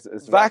 Vaca.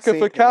 Vaca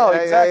for cow,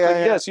 exactly.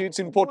 Yeah. Yes, it's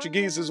in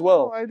Portuguese as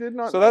well. I did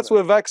not So know that's that.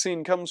 where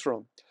vaccine comes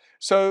from.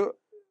 So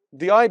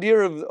the idea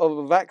of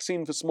a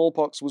vaccine for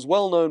smallpox was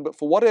well known, but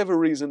for whatever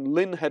reason,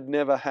 Lynn had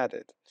never had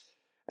it.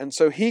 And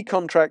so he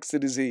contracts the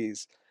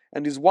disease.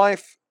 And his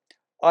wife,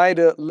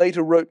 Ida,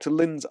 later wrote to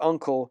Lynn's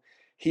uncle,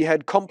 he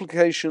had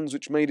complications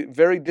which made it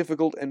very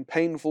difficult and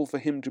painful for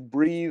him to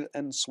breathe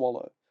and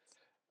swallow,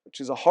 which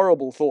is a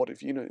horrible thought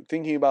if,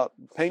 thinking about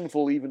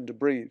painful even to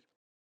breathe.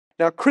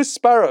 Now, Chris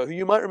Sparrow, who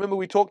you might remember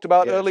we talked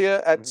about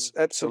earlier at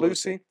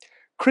Solusi,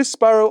 Chris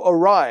Sparrow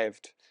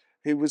arrived.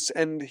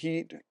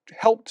 He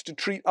helped to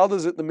treat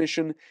others at the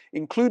mission,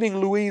 including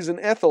Louise and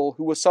Ethel,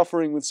 who were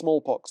suffering with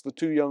smallpox, the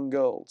two young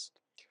girls.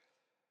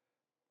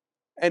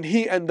 And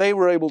they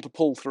were able to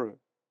pull through.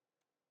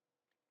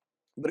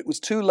 But it was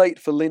too late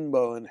for Lynn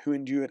Bowen, who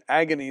endured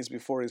agonies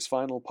before his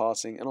final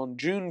passing. And on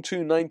June 2,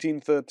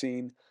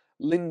 1913,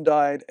 Lynn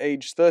died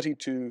aged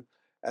 32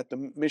 at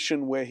the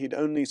mission where he'd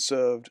only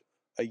served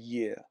a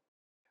year.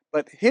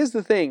 But here's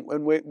the thing,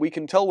 when we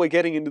can tell we're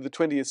getting into the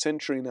 20th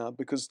century now,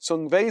 because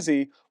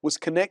Tsongvezi was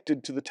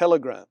connected to the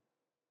telegram.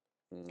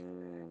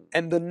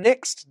 And the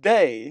next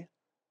day,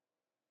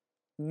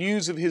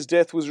 news of his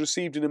death was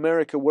received in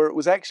America, where it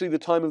was actually the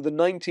time of the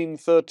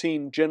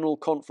 1913 General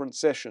Conference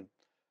session.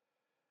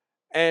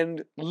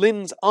 And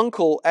Lynn's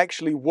uncle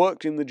actually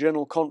worked in the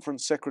General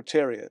Conference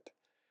Secretariat.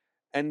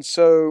 And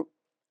so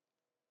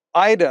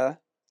Ida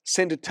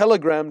sent a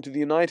telegram to the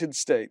United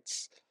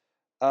States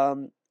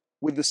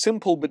with the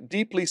simple but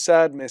deeply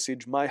sad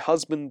message, "My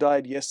husband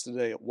died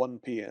yesterday at 1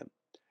 p.m.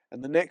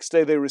 And the next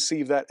day they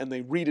receive that and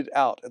they read it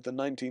out at the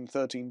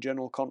 1913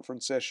 General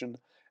Conference session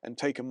and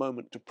take a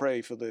moment to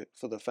pray for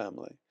the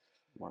family.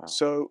 Wow.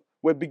 So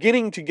we're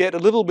beginning to get a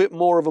little bit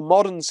more of a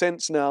modern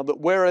sense now that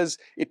whereas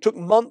it took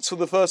months for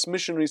the first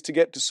missionaries to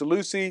get to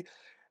Solusi,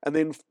 and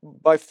then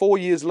by 4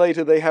 years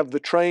later they have the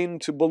train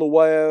to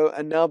Bulawayo,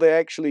 and now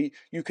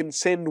you can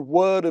send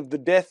word of the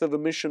death of a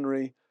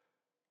missionary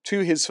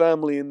to his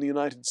family in the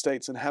United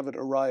States and have it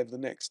arrive the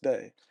next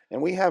day.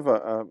 And we have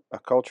a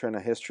culture and a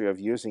history of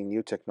using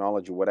new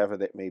technology, whatever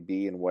that may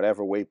be, in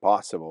whatever way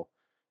possible,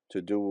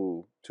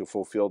 to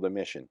fulfill the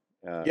mission.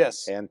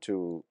 Yes. And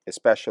to,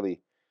 especially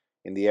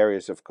in the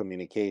areas of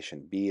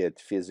communication, be it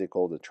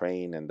physical, the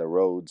train and the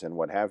roads and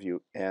what have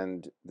you,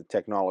 and the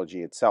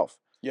technology itself.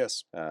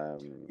 Yes.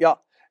 Yeah.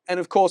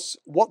 And of course,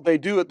 what they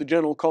do at the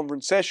General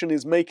Conference session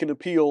is make an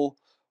appeal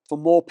for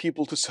more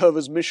people to serve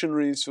as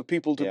missionaries, for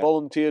people to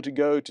volunteer to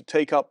go, to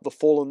take up the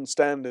fallen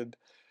standard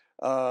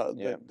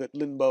that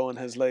Lynn Bowen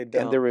has laid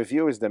down. And the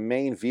review is the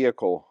main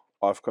vehicle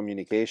of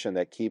communication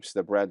that keeps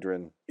the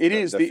brethren,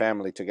 the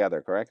family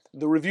together, correct?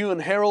 The Review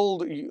and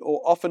Herald,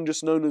 or often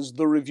just known as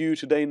The Review,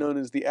 today known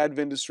as the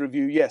Adventist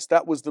Review. Yes,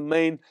 that was the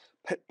main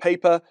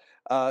paper.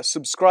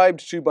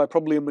 subscribed to by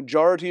probably a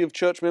majority of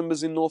church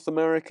members in North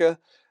America.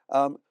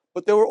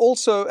 But there were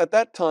also, at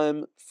that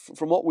time,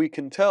 from what we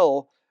can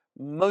tell,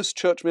 most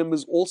church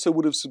members also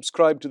would have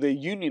subscribed to their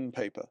union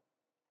paper.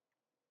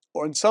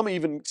 Or in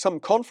some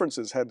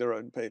conferences had their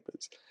own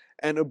papers.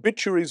 And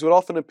obituaries would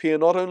often appear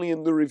not only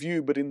in the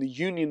review, but in the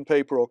union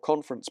paper or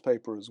conference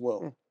paper as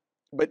well.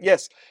 But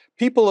yes,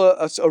 people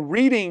are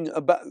reading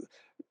about,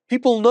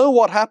 people know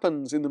what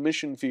happens in the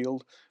mission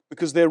field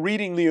because they're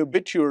reading the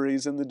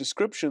obituaries and the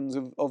descriptions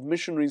of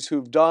missionaries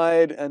who've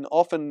died, and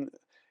often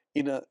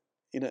in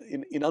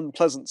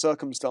unpleasant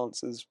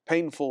circumstances,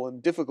 painful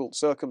and difficult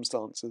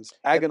circumstances,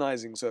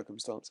 agonizing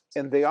circumstances.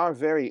 And they are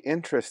very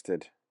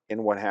interested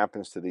in what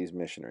happens to these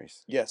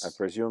missionaries. Yes. I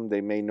presume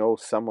they may know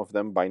some of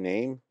them by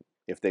name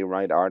if they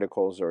write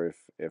articles, or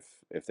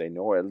if they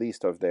know at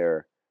least of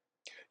their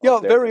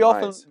very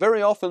demise.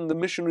 often the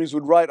missionaries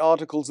would write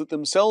articles that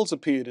themselves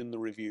appeared in the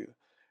review.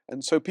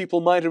 And so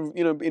people might have,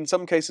 in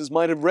some cases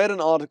might have read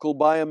an article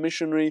by a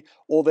missionary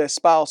or their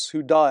spouse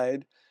who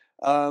died,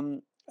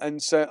 and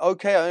say,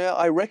 okay,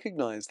 I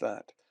recognize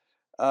that.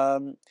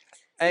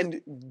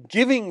 And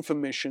giving for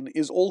mission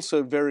is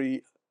also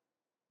very,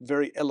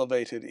 very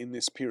elevated in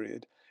this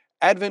period.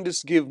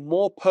 Adventists give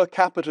more per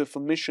capita for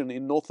mission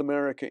in North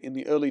America in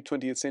the early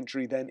 20th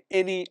century than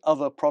any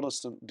other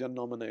Protestant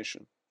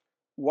denomination.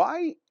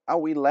 Why are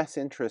we less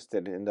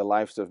interested in the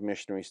lives of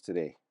missionaries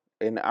today?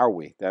 And are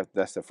we?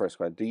 That's the first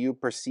question. Do you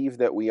perceive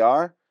that we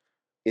are?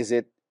 Is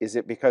it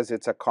because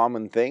it's a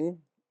common thing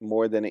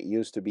more than it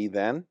used to be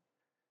then?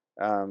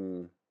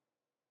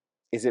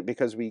 Is it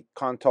because we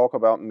can't talk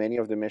about many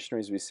of the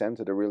missionaries we send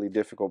to the really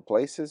difficult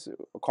places?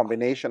 A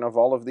combination of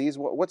all of these?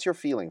 What's your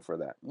feeling for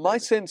that? My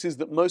sense is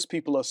that most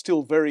people are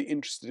still very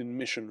interested in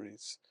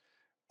missionaries.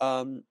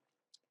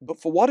 But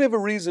for whatever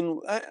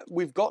reason,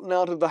 we've gotten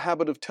out of the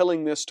habit of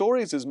telling their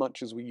stories as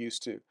much as we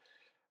used to.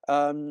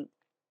 And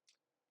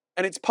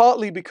it's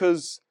partly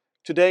because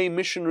today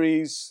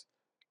missionaries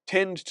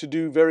tend to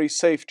do very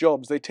safe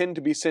jobs. They tend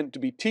to be sent to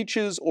be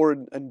teachers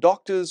and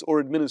doctors or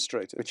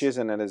administrators. Which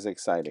isn't as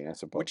exciting, I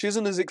suppose. Which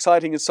isn't as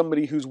exciting as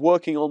somebody who's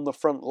working on the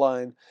front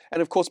line.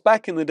 And of course,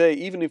 back in the day,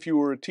 even if you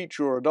were a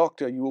teacher or a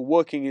doctor, you were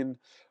working in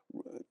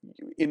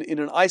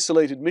an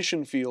isolated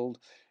mission field.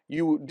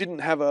 You didn't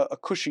have a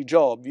cushy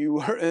job. It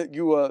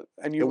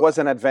was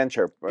an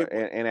adventure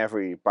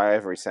by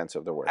every sense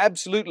of the word.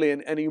 Absolutely,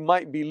 and you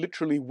might be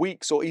literally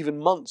weeks or even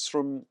months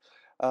from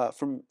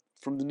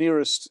the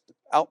nearest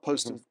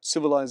outpost of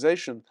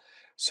civilization.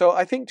 So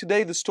I think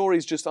today the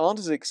stories just aren't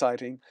as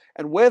exciting,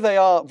 and where they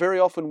are, very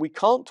often we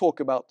can't talk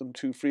about them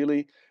too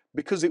freely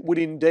because it would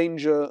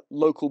endanger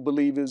local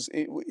believers.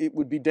 It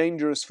would be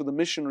dangerous for the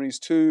missionaries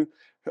too,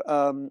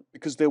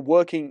 because they're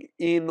working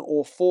in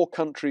or for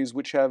countries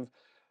which have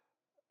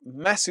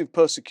massive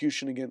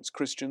persecution against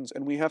Christians,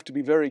 and we have to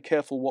be very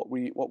careful what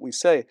we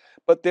say.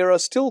 But there are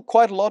still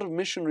quite a lot of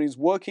missionaries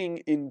working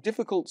in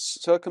difficult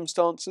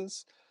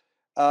circumstances,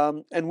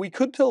 and we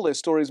could tell their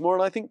stories more,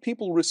 and I think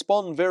people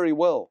respond very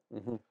well.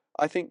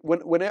 I think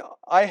when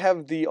I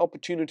have the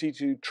opportunity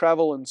to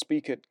travel and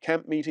speak at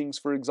camp meetings,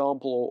 for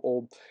example,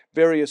 or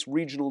various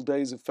regional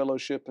days of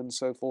fellowship and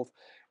so forth,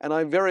 and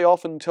I very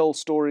often tell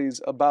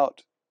stories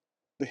about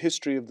the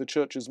history of the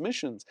church's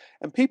missions,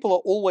 and people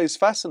are always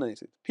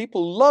fascinated.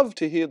 People love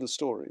to hear the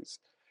stories.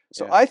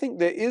 So I think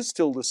there is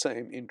still the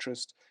same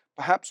interest.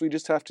 Perhaps we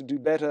just have to do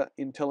better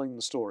in telling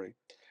the story.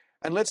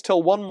 And let's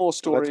tell one more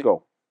story. Let's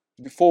go.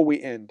 Before we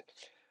end.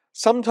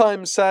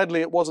 Sometimes,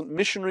 sadly, it wasn't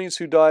missionaries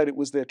who died, it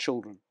was their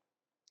children.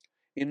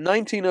 In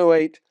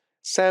 1908,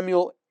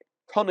 Samuel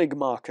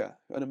Konigmacher,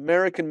 an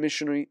American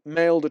missionary,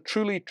 mailed a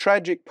truly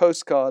tragic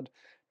postcard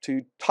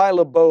to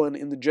Tyler Bowen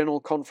in the General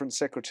Conference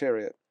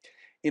Secretariat.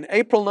 In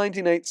April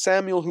 1908,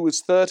 Samuel, who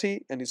was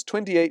 30, and his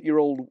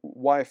 28-year-old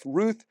wife,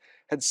 Ruth,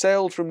 had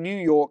sailed from New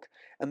York,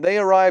 and they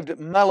arrived at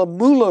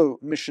Malamulo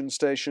Mission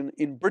Station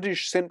in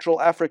British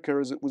Central Africa,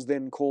 as it was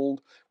then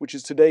called, which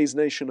is today's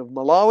nation of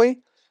Malawi.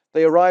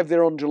 They arrived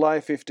there on July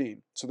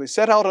 15. So they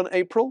set out in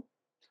April,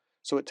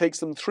 so it takes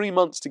them 3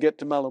 months to get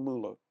to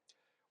Malamulo,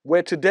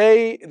 where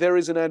today there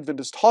is an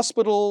Adventist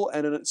hospital,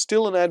 and it's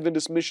still an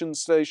Adventist mission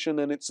station,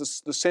 and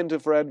it's the center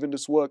for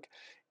Adventist work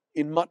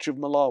in much of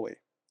Malawi.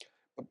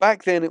 But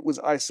back then it was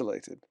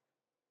isolated.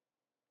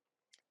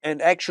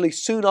 And actually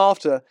soon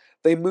after,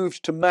 they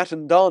moved to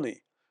Matandani,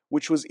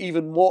 which was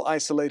even more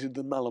isolated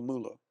than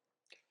Malamulo.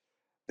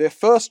 Their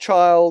first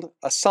child,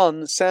 a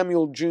son,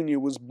 Samuel Jr.,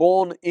 was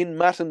born in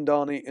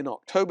Matandani in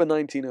October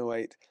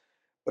 1908,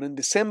 but in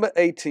December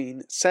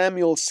 18,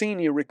 Samuel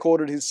Sr.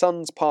 recorded his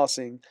son's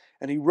passing,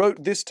 and he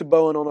wrote this to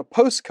Bowen on a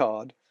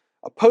postcard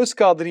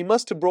that he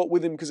must have brought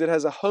with him because it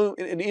has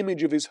an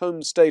image of his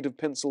home state of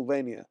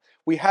Pennsylvania.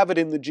 We have it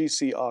in the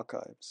GC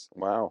archives.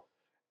 Wow.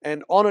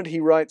 And on it he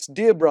writes,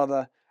 "Dear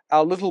brother,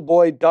 our little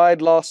boy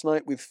died last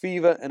night with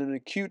fever and an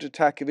acute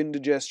attack of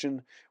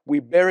indigestion. We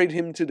buried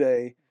him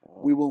today.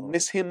 We will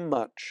miss him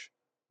much.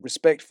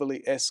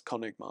 Respectfully, S.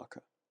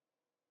 Konigmacher."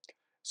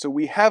 So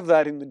we have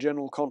that in the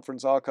General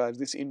Conference archives,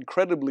 this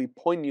incredibly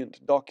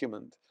poignant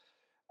document.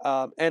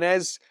 And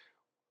as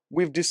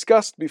we've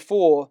discussed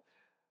before,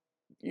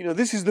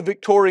 this is the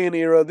Victorian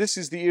era. This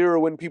is the era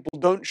when people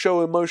don't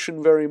show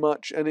emotion very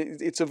much. And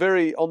it's a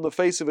very, on the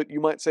face of it, you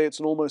might say it's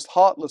an almost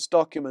heartless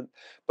document.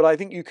 But I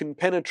think you can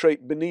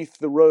penetrate beneath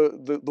the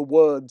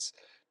words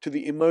to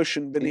the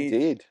emotion beneath.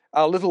 Indeed.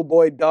 Our little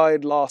boy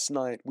died last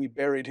night. We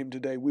buried him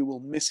today. We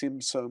will miss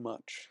him so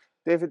much.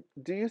 David,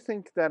 do you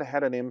think that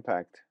had an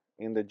impact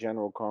in the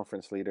General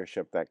Conference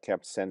leadership that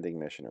kept sending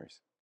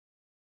missionaries?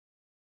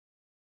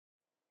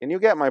 And you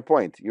get my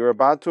point. You're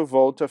about to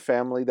vote a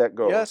family that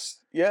goes.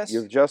 Yes.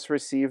 You've just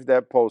received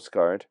that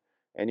postcard,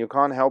 and you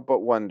can't help but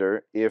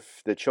wonder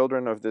if the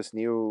children of this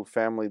new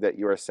family that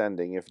you are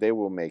sending, if they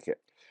will make it.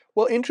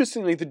 Well,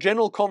 interestingly, the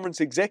General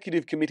Conference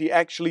Executive Committee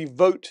actually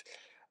vote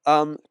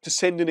to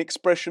send an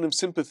expression of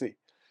sympathy.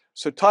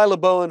 So Tyler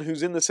Bowen,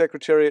 who's in the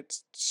Secretariat,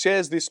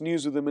 shares this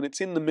news with them, and it's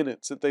in the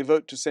minutes that they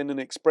vote to send an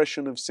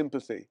expression of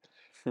sympathy.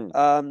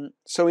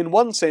 So in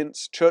one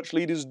sense, church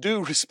leaders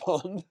do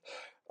respond.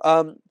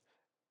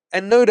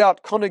 And no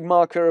doubt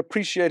Konigmarker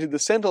appreciated the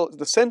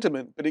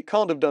sentiment, but it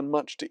can't have done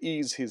much to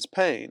ease his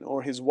pain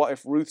or his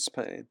wife Ruth's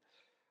pain.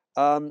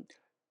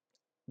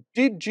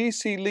 Did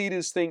GC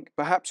leaders think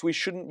perhaps we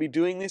shouldn't be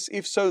doing this?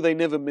 If so, they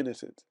never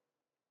minuted.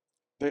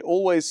 They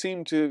always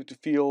seem to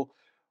feel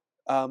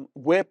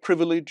we're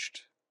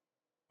privileged,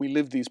 we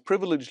live these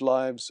privileged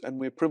lives, and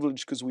we're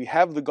privileged because we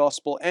have the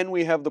gospel and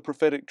we have the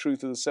prophetic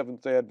truth of the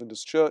Seventh-day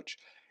Adventist Church.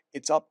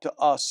 It's up to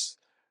us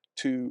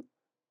to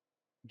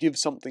give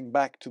something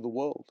back to the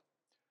world.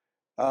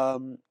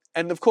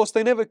 And of course,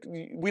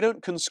 we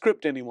don't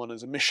conscript anyone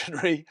as a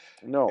missionary.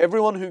 No.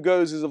 Everyone who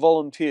goes is a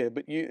volunteer,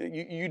 but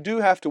you do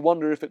have to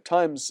wonder if at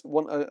times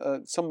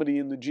somebody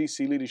in the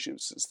GC leadership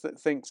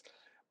thinks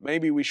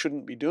maybe we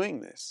shouldn't be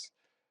doing this.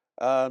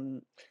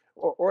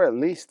 Or at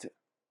least,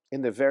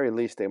 in the very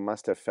least, they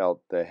must have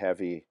felt the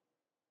heavy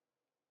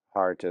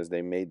heart as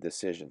they made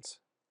decisions.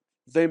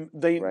 They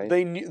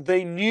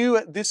knew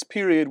at this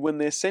period when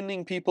they're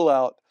sending people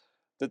out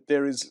that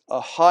there is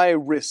a high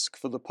risk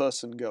for the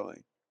person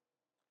going.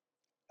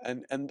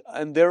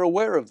 And they're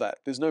aware of that.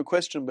 There's no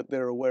question, but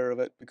they're aware of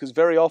it, because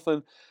very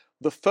often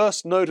the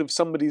first note of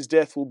somebody's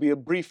death will be a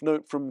brief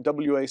note from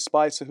W.A.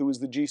 Spicer, who was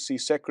the GC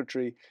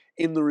secretary,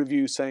 in the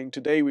review saying,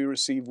 today we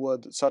received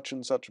word that such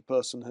and such a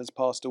person has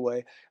passed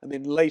away, and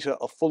then later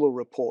a fuller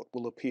report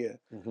will appear.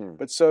 Mm-hmm.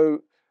 But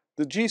so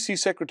the GC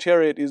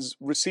Secretariat is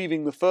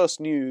receiving the first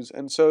news,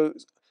 and so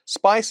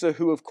Spicer,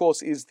 who of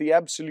course is the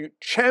absolute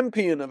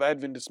champion of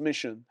Adventist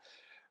mission,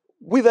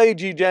 with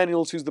A.G.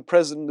 Daniels, who's the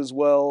president as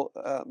well,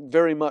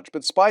 very much,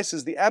 but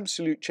Spicer's the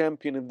absolute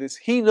champion of this.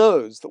 He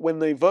knows that when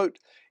they vote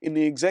in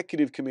the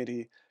executive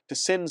committee to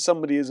send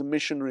somebody as a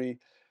missionary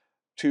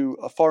to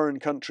a foreign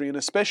country, and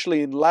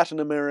especially in Latin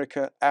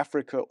America,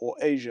 Africa, or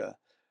Asia,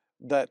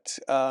 that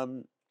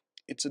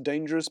it's a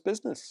dangerous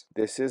business.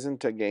 This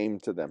isn't a game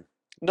to them.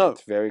 No.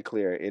 It's very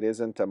clear. It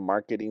isn't a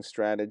marketing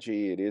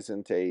strategy. It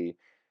isn't a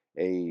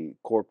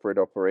corporate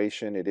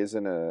operation. It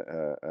isn't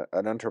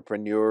an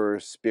entrepreneur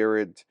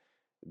spirit.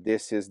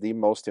 This is the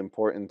most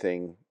important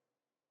thing,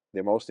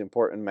 the most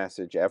important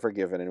message ever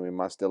given, and we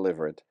must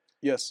deliver it.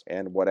 Yes.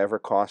 And whatever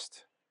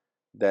cost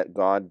that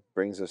God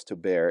brings us to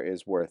bear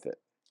is worth it.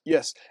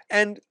 Yes.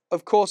 And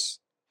of course,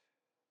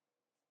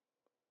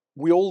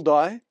 we all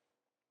die,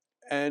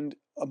 and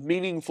a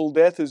meaningful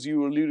death, as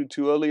you alluded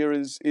to earlier,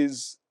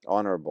 is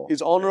honorable.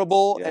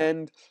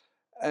 Yeah.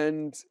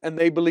 And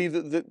they believe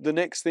that the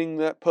next thing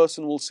that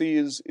person will see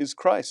is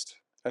Christ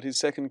at his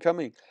second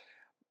coming.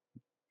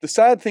 The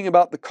sad thing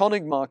about the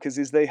Konigmarkers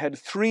is they had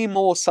 3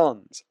 more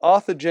sons,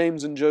 Arthur,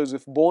 James, and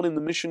Joseph, born in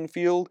the mission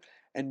field,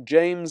 and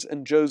James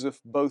and Joseph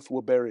both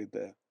were buried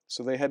there.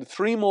 So they had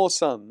 3 more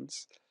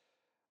sons.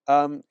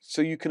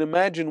 So you can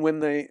imagine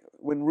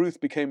when Ruth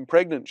became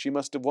pregnant, she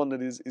must have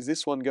wondered, is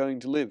this one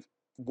going to live?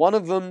 One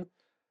of them,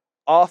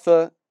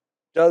 Arthur,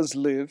 does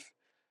live.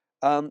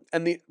 And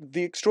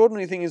the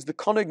extraordinary thing is the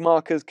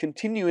Konigmarkers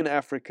continue in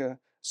Africa,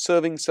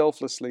 serving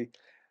selflessly.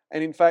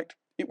 And in fact,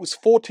 it was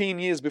 14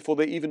 years before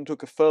they even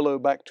took a furlough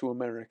back to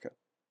America.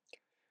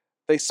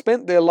 They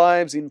spent their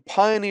lives in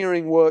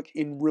pioneering work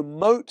in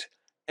remote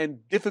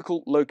and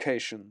difficult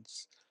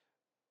locations,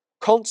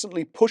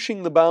 constantly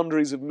pushing the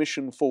boundaries of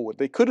mission forward.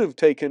 They could have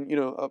taken,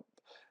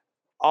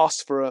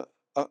 asked for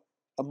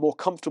a more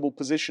comfortable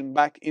position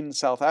back in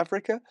South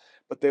Africa,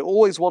 but they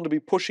always want to be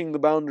pushing the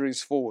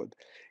boundaries forward.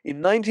 In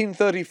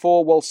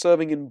 1934, while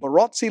serving in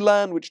Barotse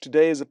land, which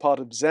today is a part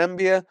of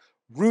Zambia,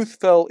 Ruth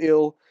fell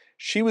ill.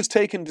 She was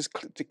taken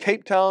to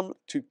Cape Town,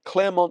 to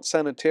Claremont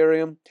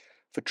Sanitarium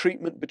for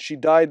treatment, but she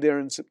died there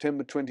in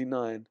September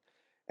 29.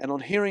 And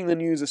on hearing the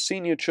news, a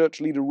senior church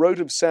leader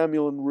wrote of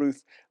Samuel and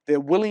Ruth, their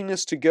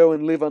willingness to go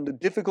and live under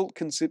difficult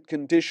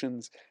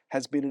conditions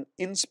has been an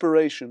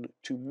inspiration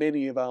to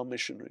many of our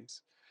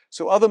missionaries.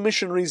 So other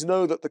missionaries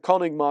know that the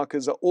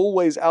Konigmarkers are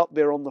always out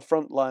there on the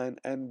front line,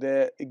 and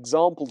their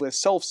example, their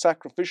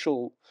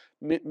self-sacrificial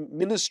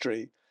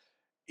ministry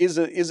is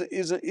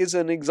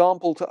an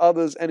example to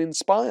others and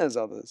inspires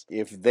others.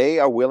 If they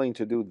are willing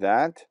to do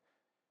that,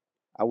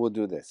 I will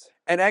do this.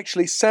 And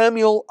actually,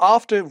 Samuel,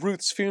 after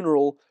Ruth's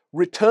funeral,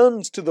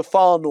 returns to the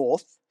far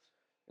north,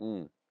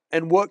 Mm.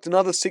 and worked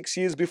another 6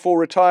 years before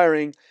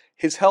retiring.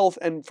 His health,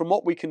 and from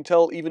what we can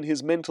tell, even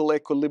his mental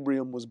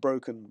equilibrium was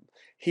broken.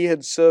 He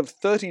had served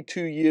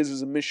 32 years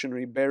as a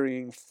missionary,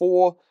 burying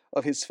 4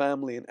 of his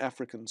family in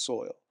African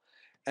soil.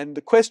 And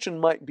the question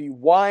might be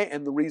why,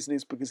 and the reason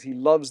is because he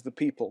loves the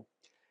people.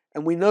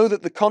 And we know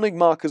that the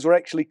Konigmakers were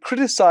actually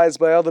criticized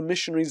by other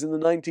missionaries in the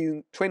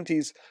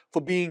 1920s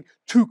for being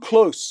too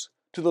close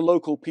to the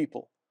local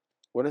people.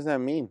 What does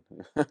that mean?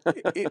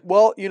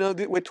 Well,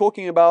 we're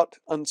talking about,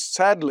 and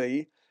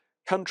sadly,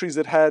 countries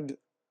that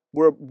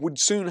would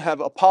soon have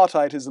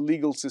apartheid as a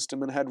legal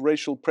system and had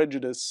racial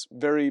prejudice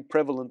very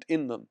prevalent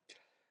in them.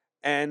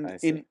 And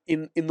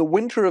in the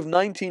winter of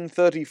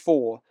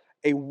 1934,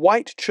 a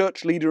white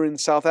church leader in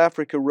South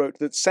Africa wrote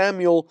that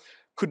Samuel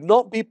could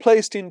not be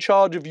placed in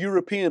charge of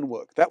European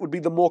work. That would be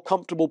the more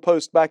comfortable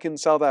post back in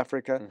South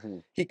Africa. Mm-hmm.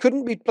 He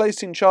couldn't be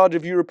placed in charge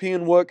of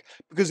European work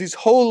because his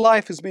whole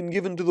life has been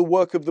given to the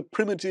work of the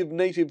primitive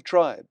native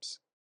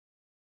tribes.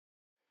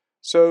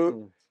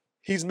 So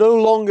he's no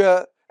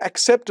longer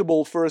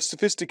acceptable for a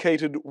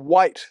sophisticated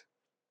white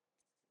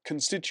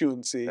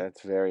constituency.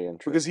 That's very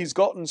interesting. Because he's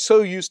gotten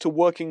so used to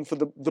working for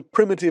the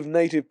primitive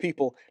native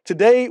people.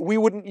 Today, we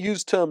wouldn't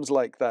use terms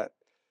like that.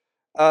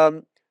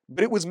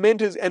 But it was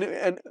meant as,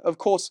 and of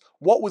course,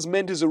 what was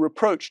meant as a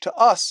reproach to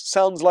us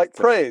sounds like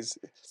praise.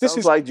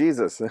 Sounds like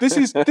Jesus. this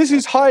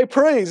is high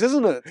praise,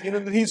 isn't it?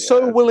 That he's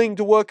so willing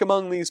to work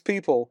among these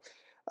people.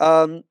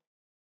 And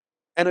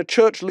a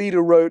church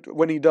leader wrote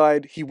when he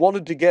died, he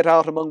wanted to get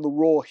out among the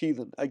raw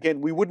heathen.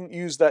 Again, we wouldn't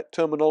use that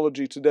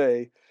terminology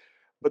today,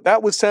 but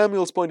that was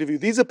Samuel's point of view.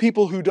 These are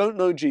people who don't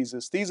know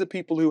Jesus. These are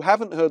people who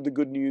haven't heard the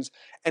good news.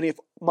 And if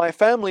my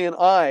family and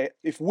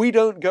if we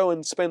don't go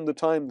and spend the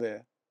time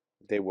there,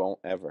 they won't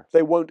ever.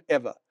 They won't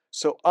ever.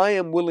 So I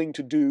am willing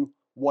to do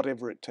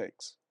whatever it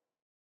takes.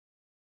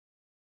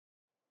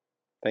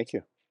 Thank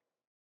you.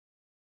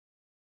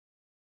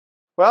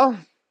 Well,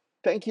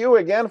 thank you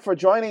again for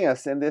joining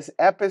us in this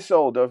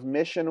episode of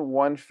Mission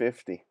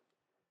 150.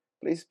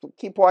 Please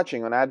keep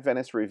watching on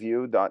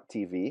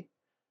AdventistReview.tv,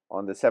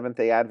 on the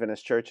Seventh-day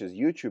Adventist Church's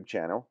YouTube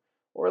channel,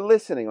 or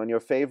listening on your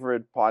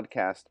favorite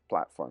podcast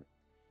platform.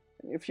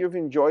 And if you've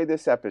enjoyed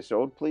this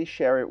episode, please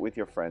share it with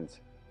your friends.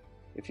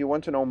 If you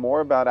want to know more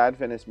about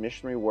Adventist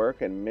missionary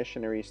work and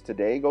missionaries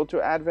today, go to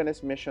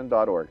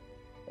AdventistMission.org.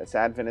 That's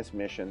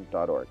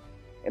AdventistMission.org.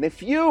 And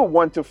if you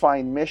want to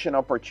find mission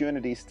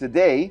opportunities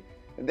today,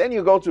 then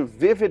you go to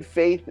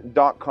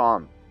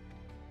VividFaith.com.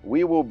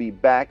 We will be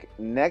back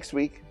next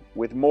week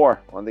with more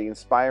on the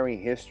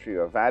inspiring history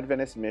of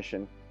Adventist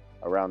mission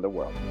around the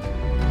world.